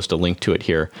going to post a link to it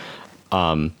here.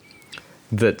 I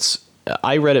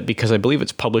read it because I believe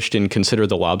it's published in Consider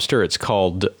the Lobster. It's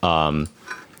called Roger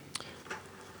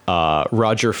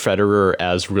Federer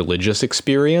as Religious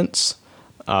Experience.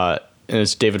 And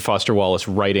it's David Foster Wallace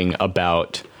writing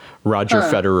about Roger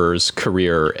Federer's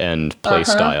career and play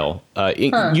style,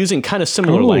 using kind of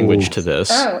similar language to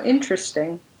this. Oh,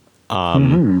 interesting.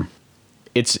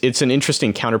 It's an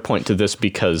interesting counterpoint to this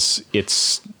because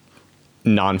it's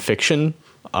nonfiction,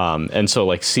 and so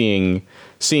like seeing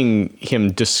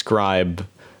him describe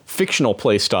fictional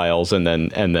play styles and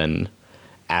then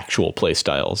actual play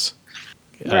styles,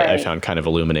 right. I found kind of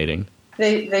illuminating.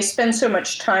 They spend so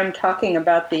much time talking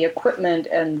about the equipment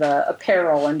and the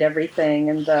apparel and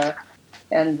everything and the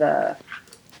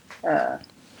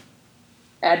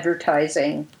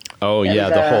advertising. Oh yeah,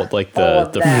 the whole like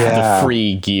the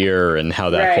free gear and how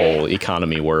that whole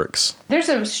economy works. There's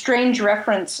a strange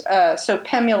reference. So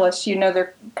Pemulus,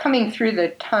 they're coming through the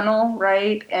tunnel,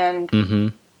 right?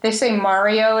 And they say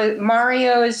Mario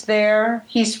is there.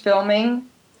 He's filming,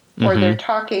 or they're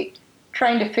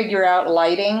trying to figure out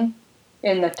lighting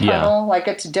in the tunnel, like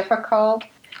it's difficult.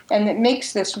 And it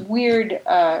makes this weird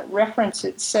reference.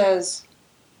 It says,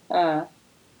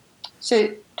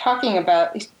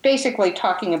 he's basically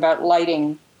talking about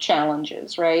lighting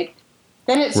challenges, right?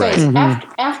 Then it says,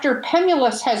 after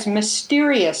Pemulus has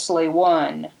mysteriously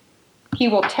won, he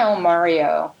will tell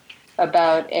Mario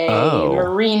about a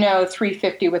Merino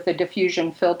 350 with a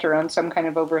diffusion filter on some kind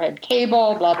of overhead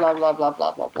cable, blah, blah, blah, blah,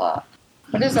 blah, blah, blah.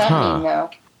 What does that mean, though?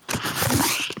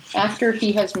 After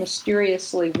he has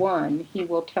mysteriously won, he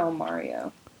will tell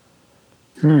Mario.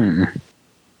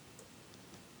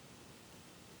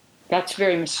 That's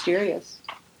very mysterious.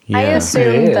 Yeah, I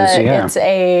assume it's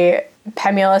a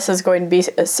Pemulus is going to be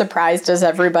as surprised as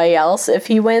everybody else if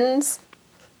he wins.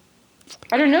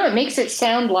 I don't know. It makes it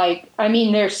sound like,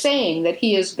 they're saying that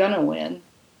he is going to win.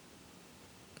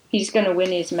 He's going to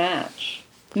win his match.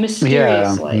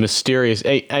 Mysteriously. Yeah, mysterious.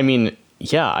 I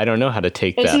don't know how to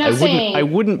take that. I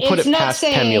wouldn't put it past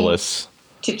Pemulus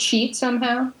to cheat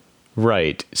somehow.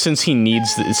 Right, since he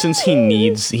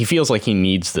feels like he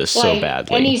needs this so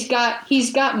badly, and he's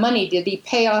got money. Did he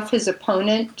pay off his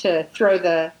opponent to throw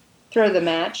the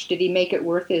match? Did he make it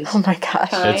worth his? Oh my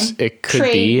gosh! Time? It could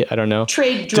be. I don't know.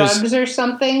 Trade drugs or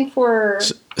something for.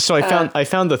 So I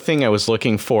found the thing I was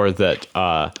looking for that.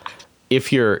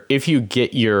 If you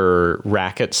get your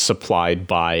rackets supplied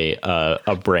by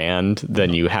a brand,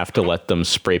 then you have to let them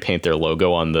spray paint their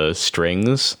logo on the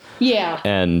strings. Yeah.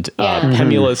 And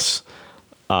Pemulus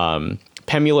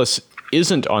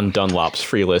isn't on Dunlop's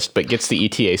free list, but gets the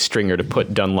ETA stringer to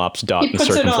put Dunlop's dot and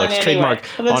circumflex trademark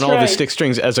on all the stick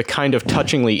strings as a kind of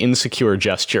touchingly insecure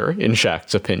gesture, in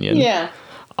Shaq's opinion. Yeah.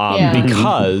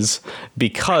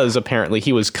 Because apparently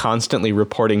he was constantly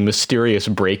reporting mysterious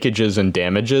breakages and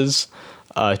damages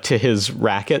to his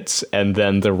rackets, and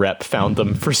then the rep found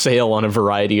them for sale on a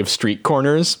variety of street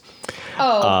corners.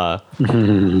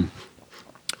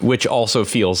 Which also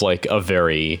feels like a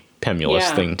very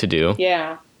Pemulus thing to do.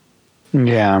 Yeah.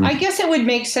 Yeah. I guess it would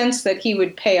make sense that he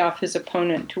would pay off his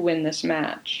opponent to win this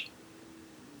match.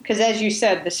 Because as you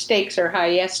said, the stakes are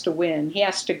high. He has to win. He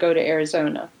has to go to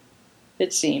Arizona.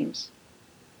 It seems.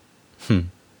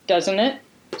 Doesn't it?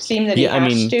 Seem that he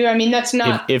has to? That's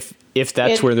not... If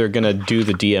that's where they're going to do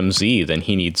the DMZ, then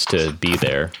he needs to be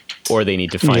there. Or they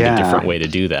need to find a different way to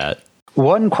do that.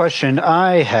 One question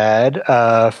I had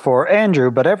for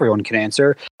Andrew, but everyone can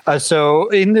answer. So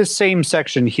in this same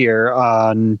section here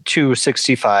on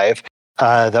 265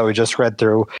 that we just read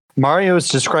through, Mario is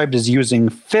described as using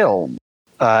film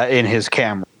in his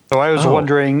camera. So I was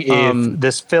wondering if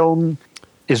this film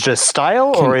is just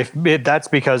style or if that's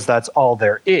because that's all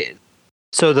there is.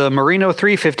 So the Merino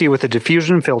 350 with a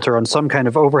diffusion filter on some kind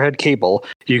of overhead cable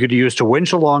you could use to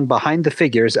winch along behind the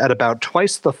figures at about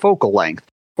twice the focal length,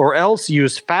 or else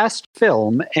use fast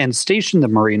film and station the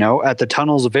Merino at the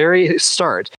tunnel's very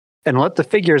start and let the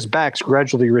figures' backs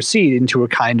gradually recede into a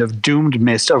kind of doomed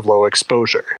mist of low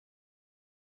exposure.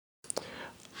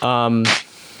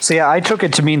 So yeah, I took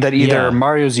it to mean that either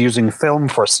Mario's using film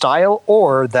for style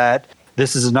or that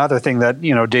this is another thing that,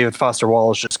 David Foster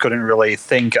Wallace just couldn't really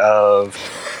think of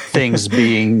things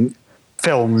being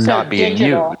film so not being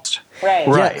digital. Used. Right.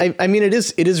 Yeah, I mean, it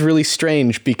is really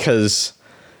strange because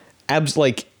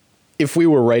if we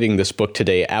were writing this book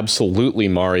today, absolutely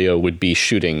Mario would be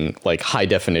shooting like high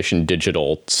definition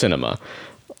digital cinema.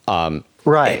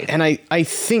 Right. And I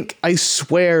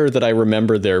swear that I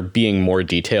remember there being more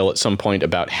detail at some point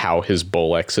about how his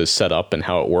Bolex is set up and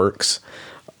how it works.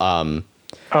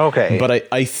 Okay. But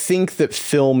I think that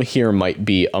film here might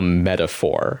be a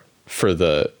metaphor for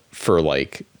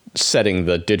like setting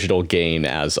the digital gain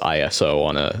as ISO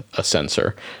on a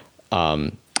sensor.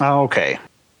 Okay.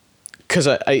 Because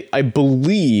I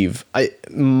believe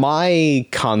my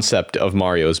concept of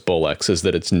Mario's Bolex is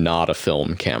that it's not a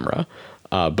film camera.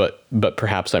 But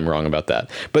perhaps I'm wrong about that.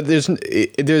 But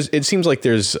it seems like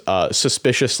there's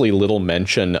suspiciously little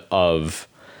mention of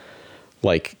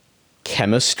like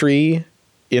chemistry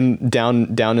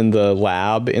down in the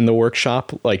lab in the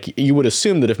workshop. Like you would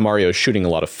assume that if Mario's shooting a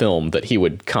lot of film, that he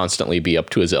would constantly be up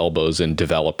to his elbows in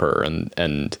developer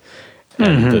and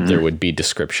that there would be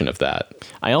description of that.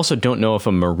 I also don't know if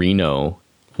a Merino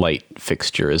light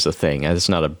fixture is a thing. It's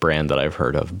not a brand that I've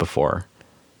heard of before.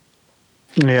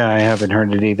 Yeah, I haven't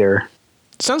heard it either.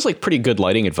 Sounds like pretty good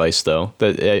lighting advice, though.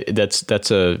 That's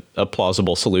a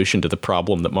plausible solution to the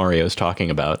problem that Mario is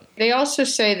talking about. They also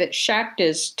say that Shact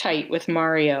is tight with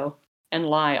Mario and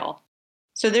Lyle.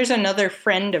 So there's another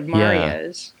friend of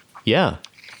Mario's. Yeah.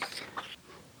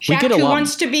 Shact who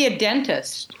wants to be a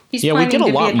dentist. We get a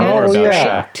lot more about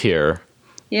Shact here.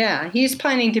 Yeah, he's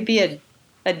planning to be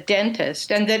a dentist.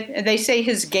 And that they say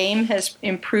his game has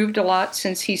improved a lot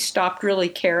since he stopped really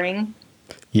caring.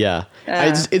 Yeah,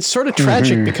 it's sort of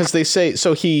tragic because they say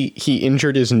he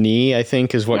injured his knee. I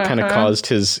think is what kind of caused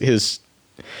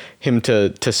him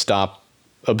to stop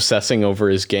obsessing over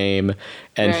his game,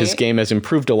 and his game has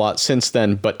improved a lot since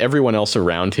then. But everyone else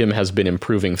around him has been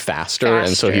improving faster.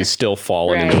 And so he's still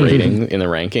fallen in the rating in the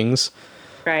rankings.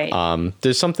 Right.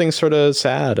 There's something sort of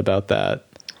sad about that.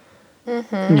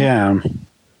 Mm-hmm. Yeah,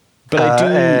 but I do.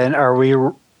 And are we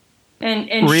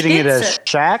and reading it as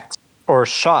Shact? Or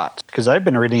shot, because I've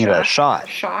been reading it as shot.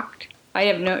 Shocked. I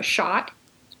have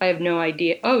no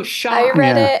idea. Oh, shot. I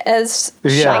read it as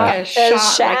shot. Like a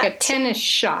shot, like a tennis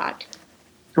shot.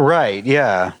 Right,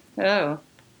 yeah. Oh,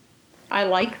 I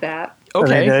like that.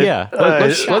 Okay,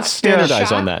 let's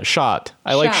standardize on that. Shot.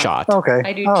 I like shot. Okay.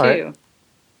 I do too.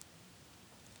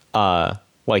 Right.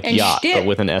 Like and yacht, Stitt, but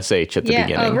with an SH at the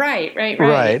beginning. Oh,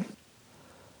 right.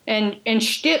 And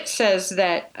Stitt says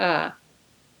that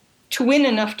to win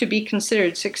enough to be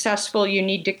considered successful, you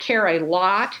need to care a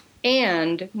lot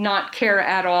and not care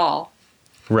at all.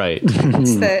 Right.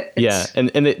 It's and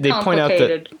they point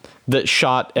out that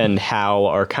shot and Hal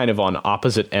are kind of on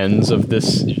opposite ends of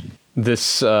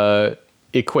this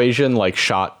equation. Like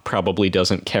shot probably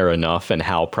doesn't care enough, and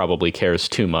Hal probably cares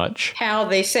too much.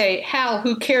 They say Hal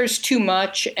who cares too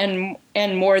much and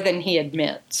more than he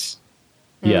admits.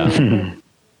 Yeah.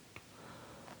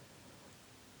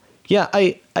 Yeah,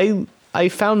 I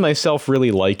found myself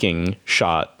really liking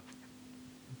Shot.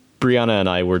 Brianna and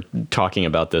I were talking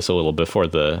about this a little before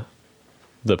the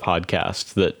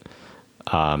podcast, that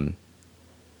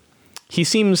he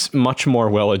seems much more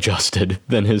well-adjusted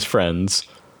than his friends.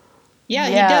 Yeah,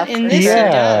 he does. In this, he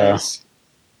does.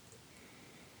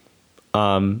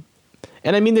 And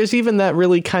I mean, there's even that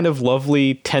really kind of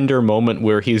lovely, tender moment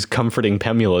where he's comforting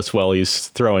Pemulus while he's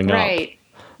throwing up. Right.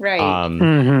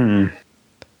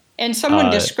 And someone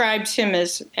describes him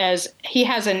as he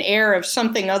has an air of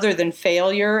something other than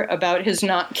failure about his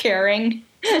not caring.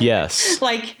 Yes.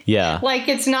 Like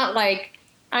it's not like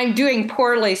I'm doing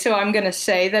poorly, so I'm going to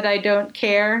say that I don't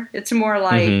care. It's more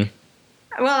like,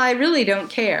 well, I really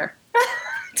don't care.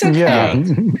 It's okay. Yeah.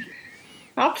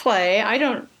 I'll play. I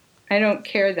don't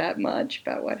care that much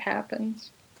about what happens.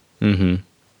 Mm-hmm.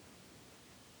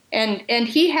 And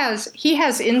he has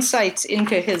insights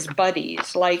into his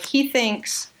buddies. Like he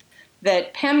thinks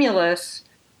that Pemulus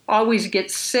always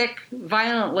gets sick,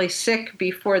 violently sick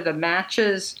before the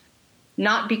matches,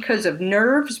 not because of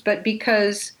nerves, but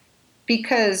because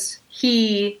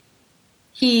he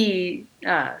he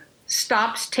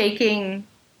stops taking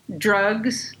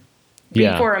drugs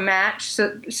before a match so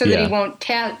that he won't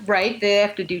test. Right? They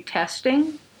have to do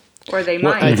testing, or they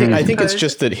might. I think it's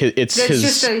just that it's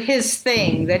his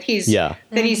thing that he's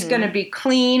going to be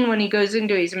clean when he goes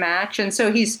into his match, and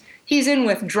so he's in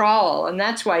withdrawal, and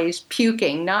that's why he's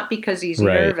puking, not because he's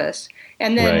nervous.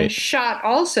 And then Schott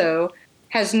also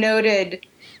has noted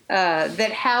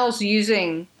that Hal's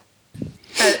using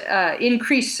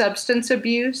increased substance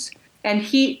abuse, and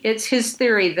it's his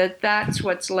theory that that's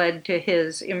what's led to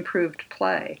his improved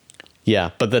play.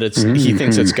 Yeah, but that he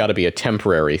thinks it's got to be a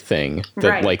temporary thing.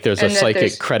 That like there's a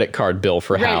psychic credit card bill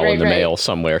for Hal in the mail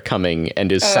somewhere coming,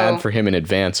 and is sad for him in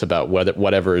advance about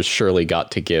whatever is surely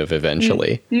got to give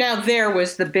eventually. Now there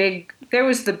was the big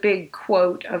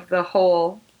quote of the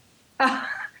whole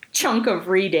chunk of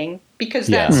reading, because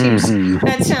that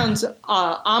sounds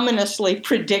ominously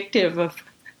predictive of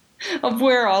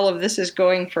where all of this is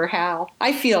going for Hal.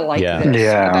 I feel like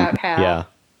this about Hal. Yeah.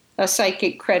 A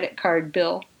psychic credit card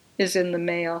bill is in the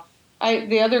mail.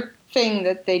 The other thing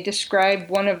that they describe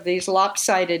one of these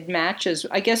lopsided matches,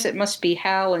 I guess it must be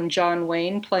Hal and John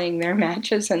Wayne playing their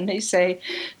matches, and they say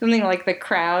something like the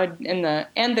crowd and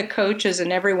the coaches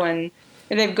and everyone,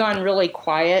 they've gone really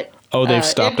quiet. Oh, they've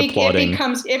stopped applauding.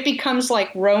 It becomes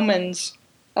like Romans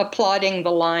applauding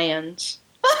the Lions.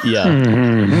 Yeah.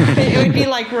 It would be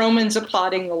like Romans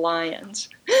applauding the Lions.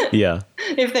 Yeah.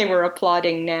 If they were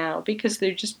applauding now, because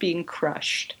they're just being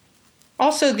crushed.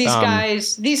 Also, these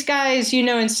guys,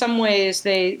 in some ways,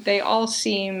 they all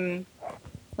seem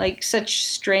like such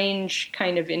strange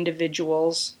kind of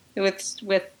individuals with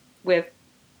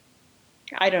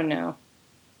I don't know.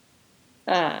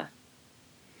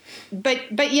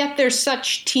 But yet they're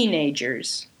such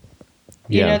teenagers.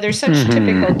 You know, they're such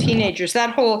typical teenagers.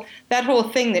 That whole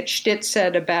thing that Stitz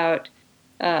said about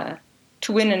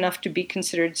to win enough to be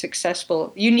considered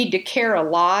successful, you need to care a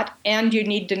lot and you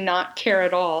need to not care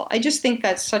at all. I just think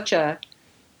that's such a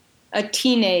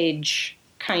teenage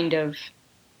kind of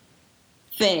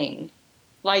thing.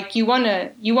 Like you want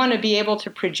to be able to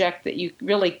project that you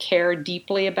really care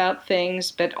deeply about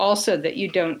things, but also that you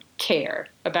don't care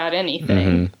about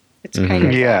anything. It's kind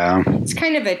of it's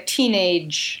kind of a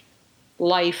teenage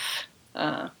life,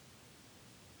 I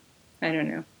don't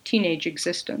know, teenage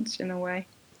existence in a way.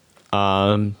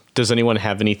 Does anyone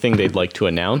have anything they'd like to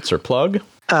announce or plug?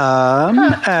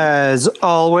 As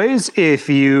always, if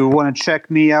you want to check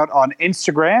me out on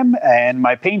Instagram and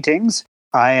my paintings,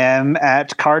 I am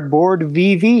at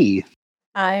CardboardVV.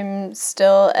 I'm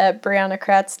still at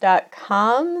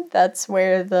BriannaKratz.com. That's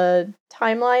where the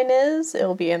timeline is.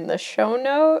 It'll be in the show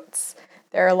notes.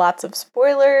 There are lots of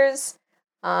spoilers.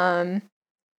 I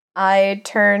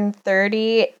turned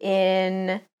 30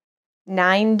 in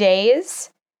 9 days.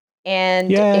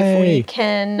 And if we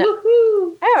can,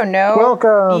 I don't know,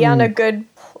 be on a good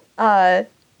path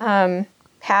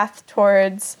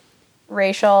towards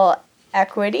racial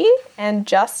equity and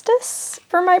justice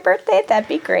for my birthday, that'd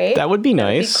be great. That would be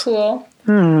nice. That'd be cool.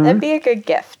 That'd be a good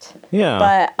gift. Yeah.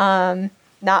 But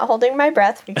not holding my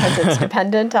breath because it's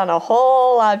dependent on a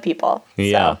whole lot of people.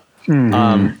 Yeah.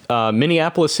 So.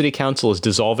 Minneapolis City Council is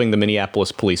dissolving the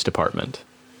Minneapolis Police Department.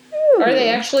 Are they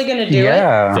actually going to do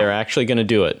it? They're actually going to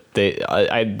do it.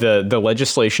 The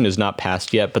legislation is not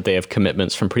passed yet, but they have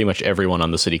commitments from pretty much everyone on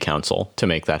the city council to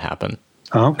make that happen.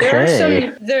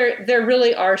 Okay. There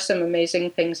really are some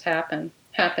amazing things happening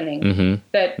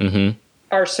that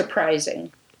are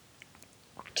surprising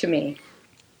to me.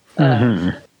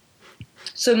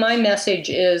 So my message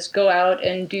is go out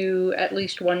and do at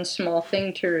least one small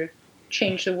thing to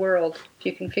change the world. If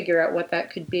you can figure out what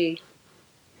that could be,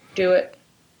 do it.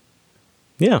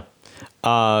 Yeah.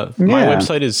 My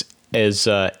website is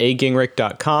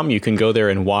agingrich.com. You can go there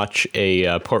and watch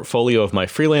a portfolio of my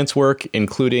freelance work,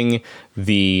 including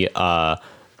the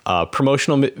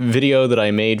promotional video that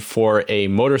I made for a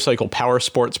motorcycle power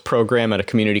sports program at a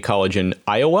community college in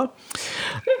Iowa.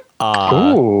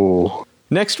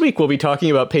 Next week, we'll be talking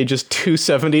about pages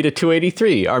 270 to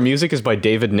 283. Our music is by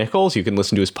David Nichols. You can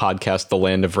listen to his podcast, The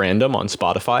Land of Random, on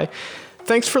Spotify.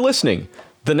 Thanks for listening.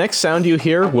 The next sound you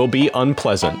hear will be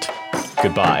unpleasant.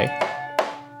 Goodbye.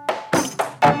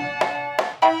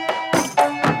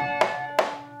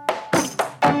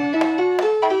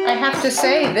 I have to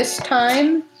say, this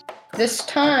time,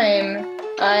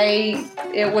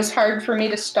 it was hard for me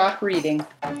to stop reading.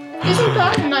 Isn't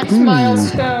that a nice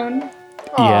milestone?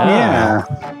 Yeah.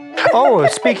 Oh,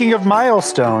 speaking of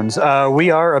milestones,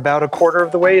 we are about a quarter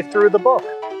of the way through the book.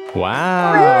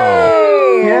 Wow.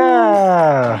 Hooray!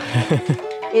 Yeah.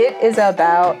 It is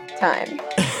about time.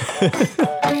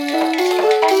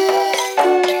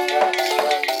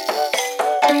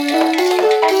 Bye.